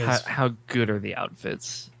stuff is. How good are the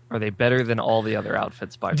outfits? Are they better than all the other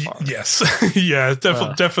outfits by far? Yes, yeah,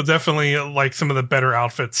 definitely. Like some of the better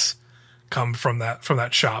outfits come from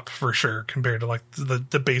that shop for sure, compared to like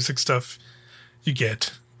the basic stuff you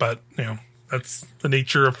get. But that's the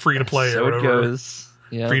nature of free to play or whatever. It goes.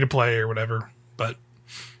 Yeah. Free to play or whatever. But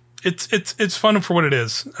it's fun for what it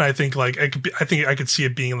is. And I think like I could see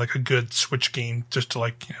it being like a good Switch game, just to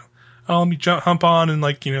like let me hump on and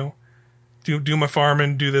like do my farm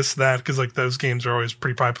and do this, that, because like those games are always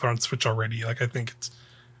pretty popular on Switch already. Like I think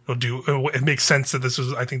it makes sense that this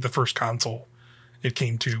was, I think, the first console it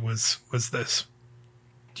came to was this.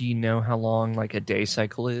 Do you know how long like a day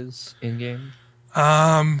cycle is in game?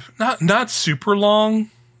 Not super long.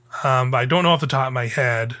 But I don't know off the top of my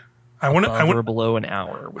head. I want below an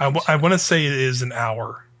hour. I want to say it is an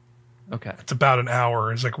hour. Okay, it's about an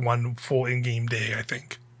hour. It's like one full in-game day, I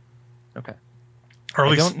think. Okay. Or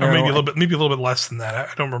at least, or maybe a little bit less than that.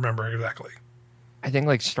 I don't remember exactly. I think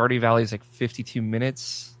like Stardew Valley is like 52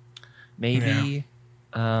 minutes, maybe.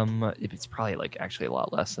 Yeah. It's probably like actually a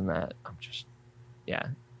lot less than that.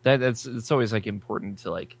 It's always like important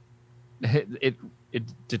to like it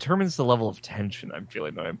determines the level of tension I'm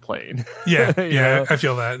feeling when I'm playing. Yeah, yeah, I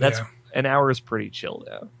feel that. An hour is pretty chill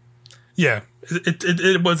now. Yeah,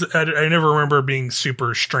 it was. I never remember being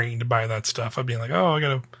super strained by that stuff. I'd be like, oh, I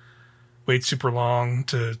gotta wait super long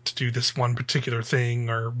to do this one particular thing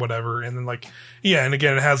or whatever, and then like, yeah, and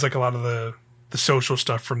again, it has like a lot of the social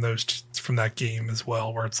stuff from that game as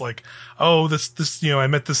well, where it's like, oh, this I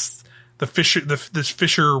met this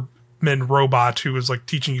fisherman robot who was like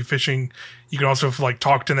teaching you fishing. You can also like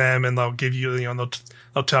talk to them, and they'll give you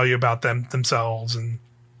they'll tell you about themselves, and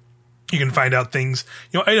you can find out things,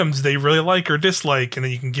 items they really like or dislike, and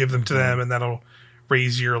then you can give them to them, and that'll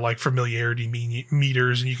raise your like familiarity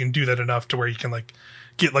meters, and you can do that enough to where you can like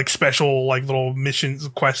get like special like little missions,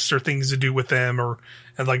 quests, or things to do with them, or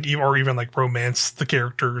even like romance the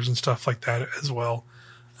characters and stuff like that as well.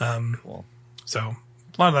 Cool. So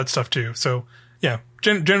a lot of that stuff too. So yeah,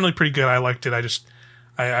 generally pretty good. I liked it.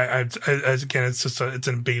 Again, it's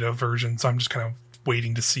in beta version, so I'm just kind of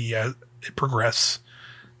waiting to see as it progress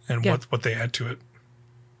and what they add to it.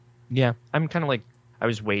 Yeah, I'm kind of like, I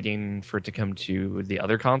was waiting for it to come to the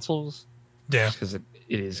other consoles. Yeah, because it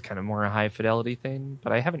is kind of more a high fidelity thing,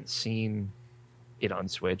 but I haven't seen it on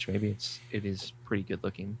Switch. Maybe it is pretty good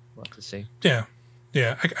looking. We'll have to see. Yeah,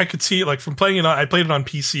 I could see it like from playing it on. I played it on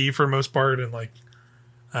PC for the most part, and like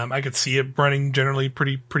I could see it running generally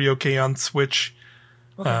pretty okay on Switch,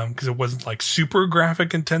 because it wasn't like super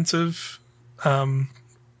graphic intensive on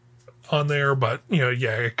there. But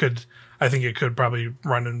it could. I think it could probably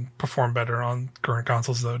run and perform better on current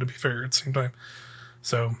consoles, though, to be fair, at the same time.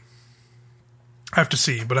 So I have to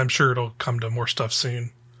see, but I'm sure it'll come to more stuff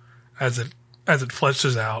soon as it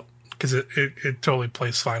fleshes out, because it totally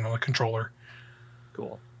plays fine on a controller.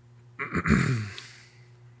 Cool.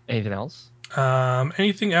 Anything else?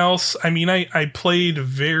 Anything else? I mean, I played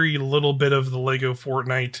very little bit of the Lego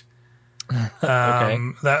Fortnite. Okay.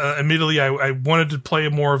 That admittedly, I wanted to play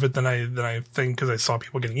more of it than I think, because I saw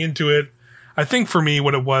people getting into it. I think for me,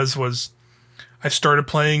 what it was I started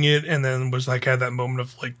playing it and then was like, had that moment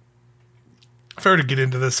of like, if I were to get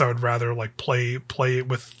into this, I would rather like play it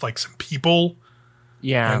with like some people.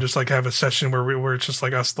 Yeah. And just like have a session where it's just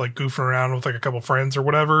like us like goofing around with like a couple friends or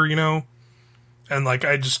whatever, and like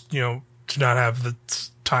I just do not have the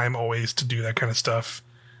time always to do that kind of stuff.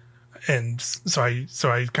 And so I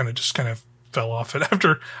kind of fell off it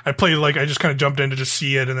after I played. Like I just kind of jumped in to just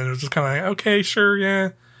see it, and then it was just kind of like, okay, sure, yeah.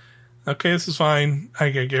 okay, this is fine. I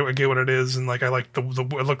get what it is, and like I like the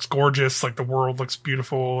it looks gorgeous, like the world looks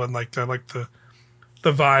beautiful, and like I like the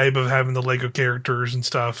vibe of having the Lego characters and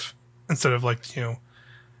stuff instead of like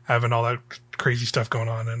having all that crazy stuff going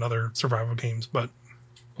on in other survival games. But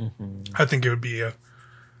I think it would be a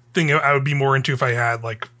thing I would be more into if I had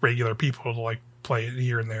like regular people to like play it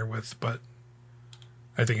here and there with. But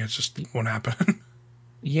I think it just won't happen.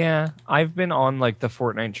 Yeah, I've been on like the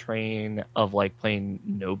Fortnite train of like playing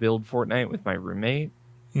no build Fortnite with my roommate,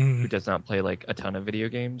 who does not play like a ton of video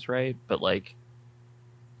games, right? But like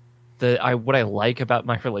what I like about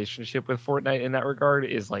my relationship with Fortnite in that regard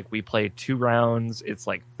is like we play 2 rounds, it's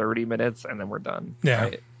like 30 minutes, and then we're done. Yeah,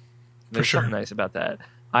 right? There's something nice about that.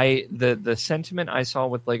 The sentiment I saw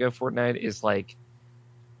with Lego Fortnite is like,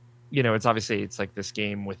 it's obviously it's like this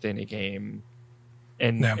game within a game.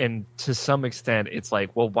 And to some extent, it's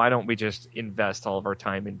like, well, why don't we just invest all of our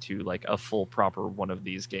time into like a full proper one of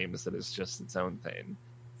these games that is just its own thing?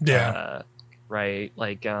 Yeah. Right.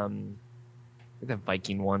 Like the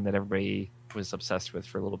Viking one that everybody was obsessed with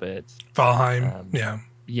for a little bit. Valheim.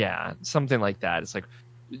 Yeah. Something like that. It's like,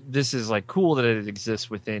 this is like cool that it exists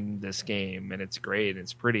within this game and it's great and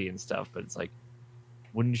it's pretty and stuff. But it's like,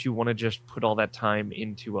 wouldn't you want to just put all that time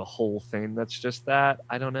into a whole thing that's just that?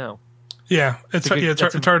 I don't know. Yeah, it's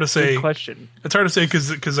hard to say. Question. It's hard to say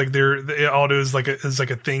because like auto is like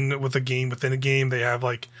a thing with a game within a game. They have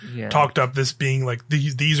like talked up this being like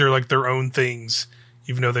these are like their own things,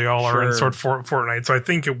 even though they all are in sort of Fortnite. So I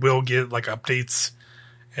think it will get like updates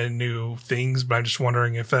and new things. But I'm just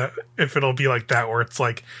wondering if it'll be like that where it's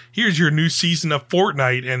like here's your new season of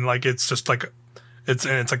Fortnite and like it's just like it's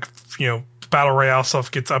like Battle Royale stuff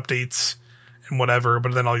gets updates. And whatever,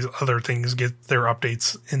 but then all these other things get their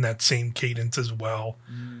updates in that same cadence as well.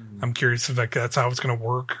 I'm curious if that's how it's going to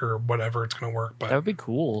work or whatever it's going to work. But that would be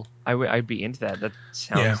cool. I'd be into that. That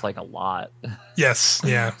sounds like a lot. Yes,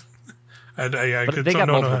 yeah. But they got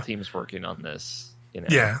multiple teams working on this.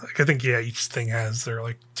 Yeah, I think each thing has their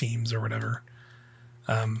like teams or whatever.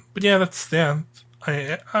 But yeah,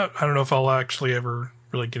 I don't know if I'll actually ever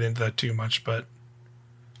really get into that too much, but.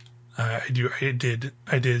 I do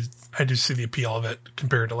see the appeal of it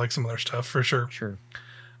compared to like some other stuff for sure. Sure.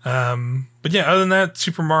 But yeah, other than that,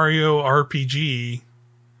 Super Mario RPG.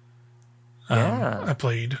 Yeah. I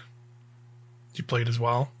played. You played as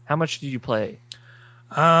well. How much did you play?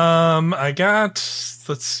 I got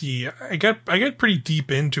pretty deep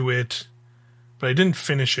into it, but I didn't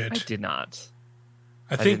finish it. I did not.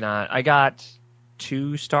 I did not. I got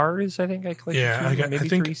 2 stars. I think I collected. Yeah, 2, maybe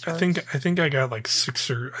 3 stars. I think I got like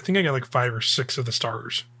 5 or 6 of the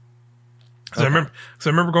stars. Because I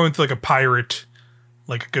remember going to like a pirate,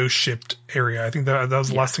 like a ghost shipped area. I think that was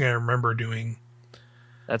the last thing I remember doing.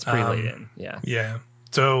 That's pretty late in. Yeah. Yeah.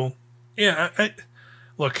 So yeah,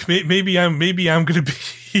 look, maybe I'm going to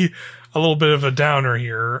be a little bit of a downer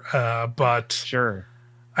here, but sure.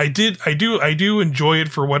 I do enjoy it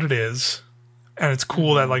for what it is. And it's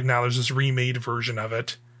cool that like now there's this remade version of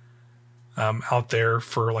it out there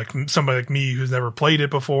for like somebody like me who's never played it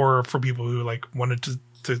before, or for people who like wanted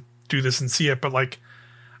to do this and see it. But like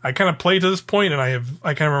I kind of played to this point, and I kind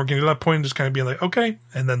of remember getting to that point and just kind of being like, okay,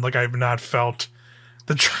 and then like I've not felt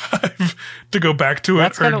the drive to go back to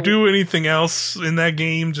it or do anything else in that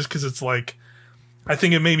game, just because it's like I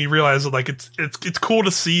think it made me realize that like it's cool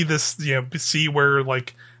to see this, see where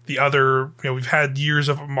like. The other, we've had years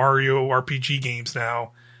of Mario RPG games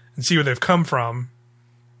now and see where they've come from.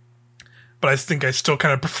 But I think I still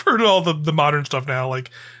kind of prefer to all the modern stuff now. Like,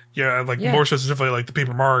 more specifically like the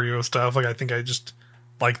Paper Mario stuff. Like, I think I just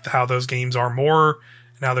like how those games are more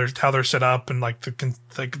and how they're set up and like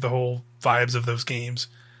the whole vibes of those games.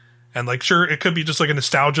 And like, sure, it could be just like a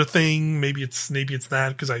nostalgia thing. Maybe it's that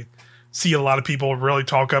because I see a lot of people really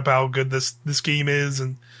talk up how good this game is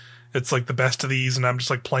and. It's like the best of these, and I'm just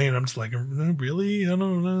like playing. I'm just like, really? I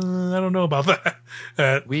don't know about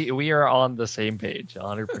that. We are on the same page,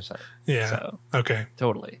 100%. Yeah. So, okay.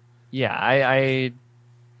 Totally. Yeah. I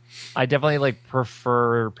definitely like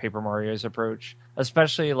prefer Paper Mario's approach,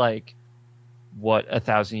 especially like what A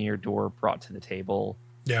Thousand Year Door brought to the table.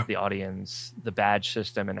 Yeah. The audience, the badge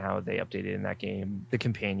system, and how they updated in that game. The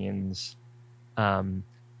companions.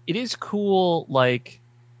 It is cool. Like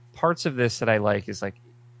parts of this that I like is like.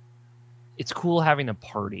 It's cool having a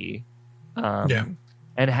party and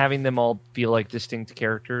having them all feel like distinct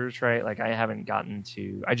characters, right? Like I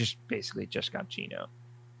basically just got Gino.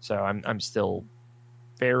 So I'm still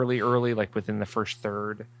fairly early, like within the first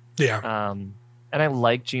third. Yeah. And I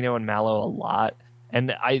like Gino and Mallow a lot.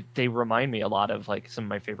 And they remind me a lot of like some of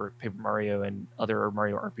my favorite Paper Mario and other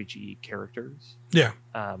Mario RPG characters. Yeah.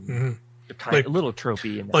 kind of a little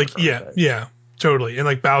tropey in that like regard, yeah, totally. And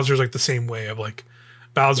like Bowser's like the same way of like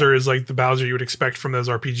Bowser is like the Bowser you would expect from those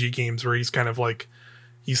RPG games where he's kind of like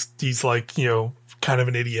he's like, you know, kind of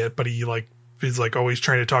an idiot, but he's like always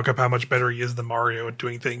trying to talk up how much better he is than Mario at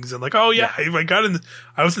doing things, and like, oh yeah, I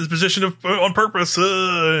was in this position on purpose,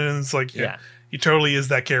 and it's like, yeah, he totally is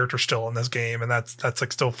that character still in this game, and that's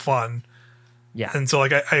like still fun. Yeah, and so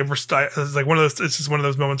like it's like one of those. It's just one of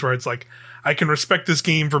those moments where it's like I can respect this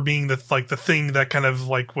game for being the thing that kind of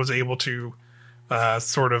like was able to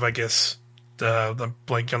sort of, I guess, I'm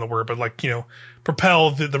blanking on the word, but like, you know,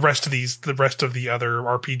 propel the rest of the other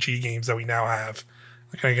RPG games that we now have.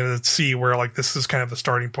 Like I can see where like this is kind of the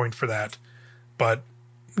starting point for that. But,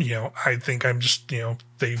 you know, I think I'm just, you know,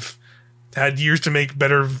 they've had years to make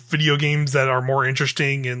better video games that are more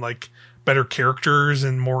interesting and like better characters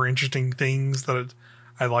and more interesting things that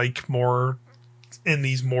I like more in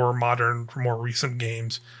these more modern, more recent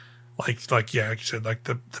games. Like yeah, like you said, like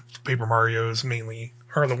the Paper Marios mainly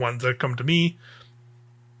are the ones that come to me,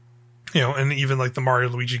 you know, and even like the Mario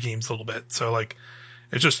Luigi games a little bit. So like,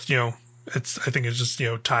 it's just, you know, I think it's just, you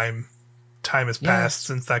know, time has passed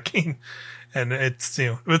since that game, and it's, you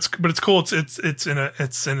know, it's cool. It's in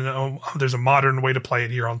a there's a modern way to play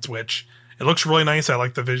it here on Switch. It looks really nice. I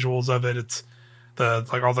like the visuals of it. It's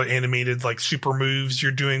like all the animated like super moves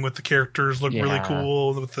you're doing with the characters look really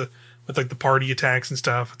cool with like the party attacks and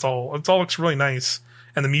stuff. It all looks really nice.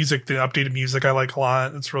 And the music, the updated music, I like a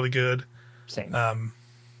lot. It's really good. Same.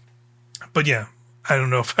 But yeah, I don't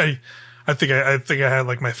know if I think I had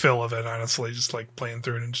like my fill of it, honestly, just like playing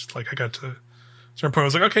through it, and just like I got to a certain point, I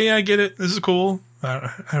was like, okay, yeah, I get it. This is cool.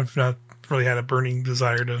 I've not really had a burning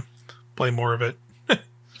desire to play more of it.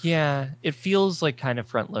 Yeah, it feels like kind of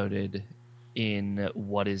front loaded in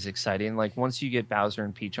what is exciting. Like once you get Bowser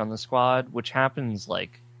and Peach on the squad, which happens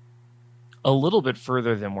like a little bit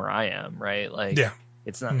further than where I am, right? Like, yeah.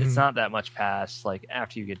 It's not that much past like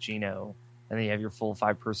after you get Geno, and then you have your full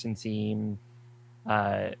 5-person team.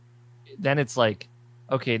 Then it's like,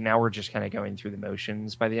 okay, now we're just kind of going through the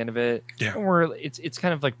motions by the end of it. Yeah, and it's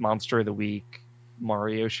kind of like Monster of the Week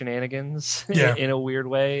Mario shenanigans in a weird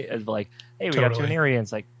way. Of like, hey, we got to an area, and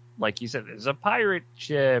it's like you said, there's a pirate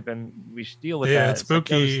ship, and we should deal with that. Yeah, it's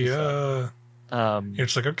spooky. It's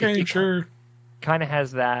just like, okay, sure. Kind of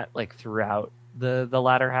has that like throughout the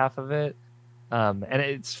latter half of it. And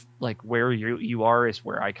it's like where you are is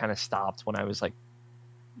where I kind of stopped when I was like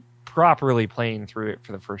properly playing through it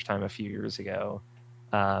for the first time a few years ago.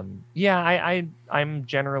 I'm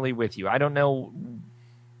generally with you. I don't know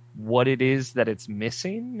what it is that it's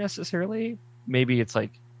missing necessarily. Maybe it's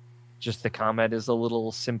like just the combat is a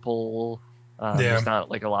little simple. There's not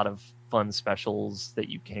like a lot of fun specials that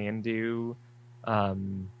you can do.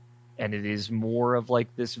 And it is more of like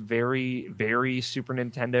this very, very Super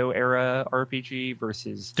Nintendo era RPG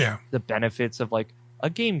versus the benefits of like a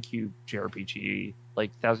GameCube JRPG,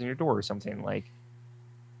 like Thousand Year Door or something. Like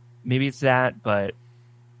maybe it's that, but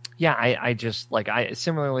yeah, I just like I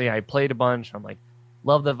played a bunch. I'm like,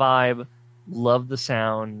 love the vibe, love the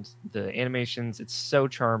sound, the animations. It's so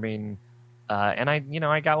charming, and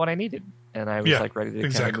I got what I needed, and I was like ready to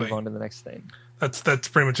kind of move on to the next thing. That's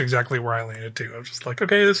pretty much exactly where I landed too. I was just like,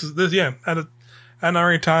 okay, this had an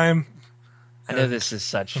alright time. I know this is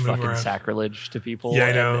such fucking sacrilege to people. Yeah,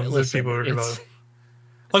 I know. Listen, people are gonna.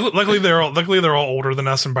 Luckily, they're all older than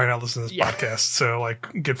us and probably not listening to this podcast. So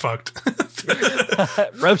like, get fucked.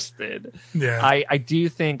 Roasted. Yeah, I do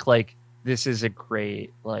think like this is a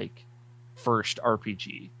great like first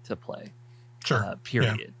RPG to play. Sure.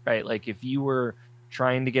 Period. Right. Like if you were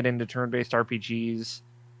trying to get into turn-based RPGs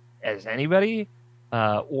as anybody,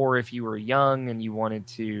 or if you were young and you wanted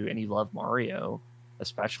to, and you love Mario,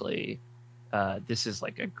 especially, this is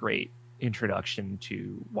like a great introduction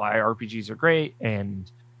to why RPGs are great, and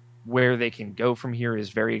where they can go from here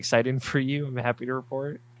is very exciting for you. I'm happy to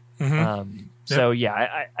report. Mm-hmm. So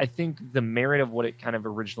yeah, I think the merit of what it kind of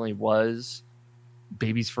originally was,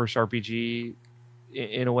 baby's first RPG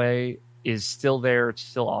in a way, is still there. It's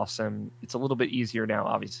still awesome. It's a little bit easier now,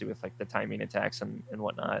 obviously, with like the timing attacks and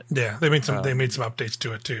whatnot. Yeah, they made some updates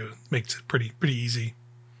to it too. Makes it pretty easy.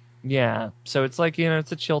 Yeah, so it's like,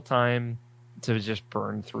 it's a chill time to just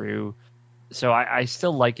burn through. So I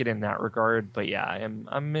still like it in that regard. But yeah,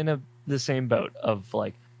 I'm in the same boat of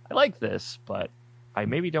like, I like this, but I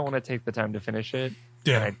maybe don't want to take the time to finish it.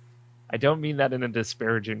 Yeah, and I don't mean that in a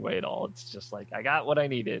disparaging way at all. It's just like I got what I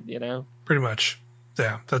needed, Pretty much.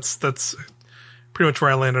 Yeah, that's pretty much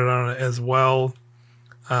where I landed on it as well.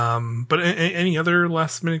 But any other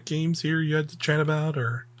last minute games here you had to chat about,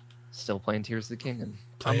 or still playing Tears of the Kingdom?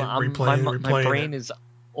 My brain is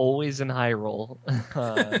always in high roll,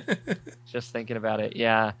 just thinking about it.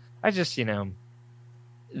 Yeah, I just,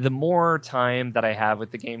 the more time that I have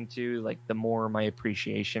with the game too, like the more my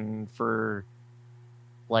appreciation for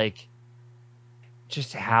like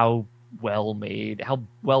just how well made, how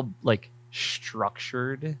well like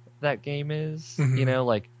structured that game is.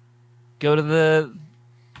 Like go to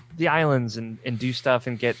the islands and do stuff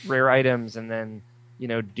and get rare items, and then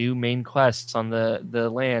do main quests on the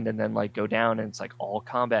land, and then like go down, and it's like all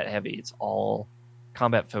combat heavy. It's all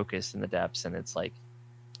combat focused in the depths, and it's like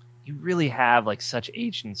you really have like such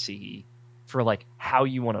agency for like how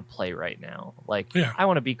you want to play right now. Like, I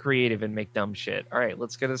want to be creative and make dumb shit. All right,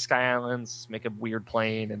 let's go to Sky Islands, make a weird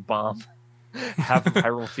plane and bomb half of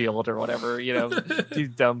Hyrule Field or whatever, do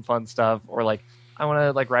dumb fun stuff. Or like, I want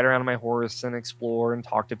to like ride around on my horse and explore and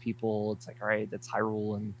talk to people. It's like, all right, that's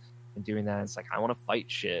Hyrule, and doing that. It's like, I want to fight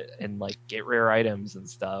shit and like get rare items and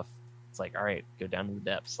stuff. It's like, all right, go down to the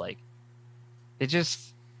depths. Like, it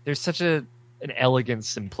just, there's such an elegant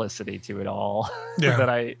simplicity to it all that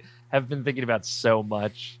I have been thinking about so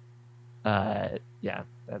much. What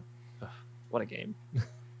a game.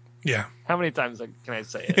 Yeah. How many times can I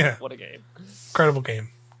say it? Yeah. What a game. Incredible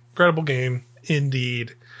game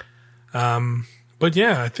indeed. But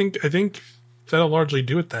yeah, I think that'll largely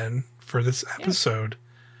do it then for this episode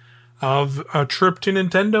of a trip to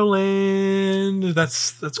Nintendoland.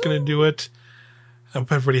 That's going to do it. I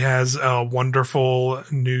hope everybody has a wonderful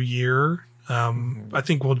new year. I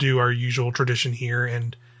think we'll do our usual tradition here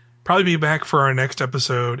and probably be back for our next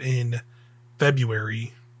episode in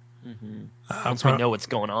February. Once we know what's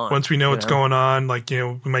going on. Once we know what's going on, like,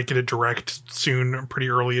 we might get a direct soon, pretty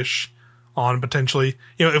early-ish on potentially.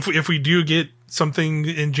 If we do get something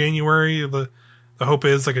in January, the hope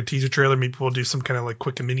is like a teaser trailer. Maybe we'll do some kind of like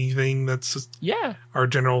quick mini thing. That's just our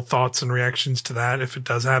general thoughts and reactions to that if it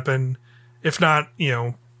does happen. If not,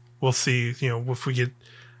 we'll see. If we get,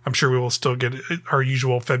 I'm sure we will still get our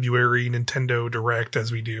usual February Nintendo Direct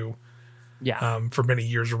as we do. For many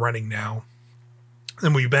years running now.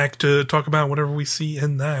 And we'll be back to talk about whatever we see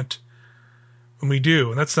in that when we do.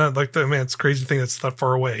 And that's not like it's crazy to think that's not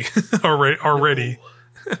far away already.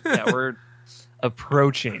 We're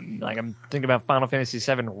approaching. Like, I'm thinking about Final Fantasy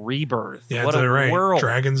VII Rebirth. Yeah, what that's a right. world.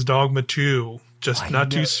 Dragon's Dogma 2. Just not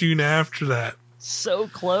too soon after that. So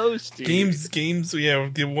close, dude. Games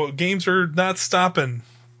are not stopping.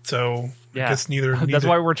 So I guess neither. That's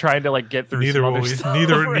why we're trying to like get through. Neither some will other we. stuff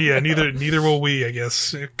Neither will we. I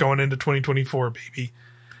guess going into 2024, baby.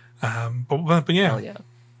 But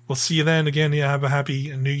we'll see you then. Again, have a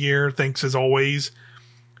happy New Year. Thanks as always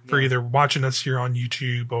for either watching us here on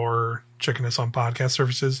YouTube or checking us on podcast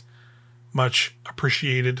services. Much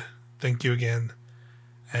appreciated. Thank you again,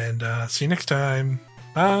 and see you next time.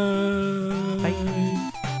 Bye. Bye.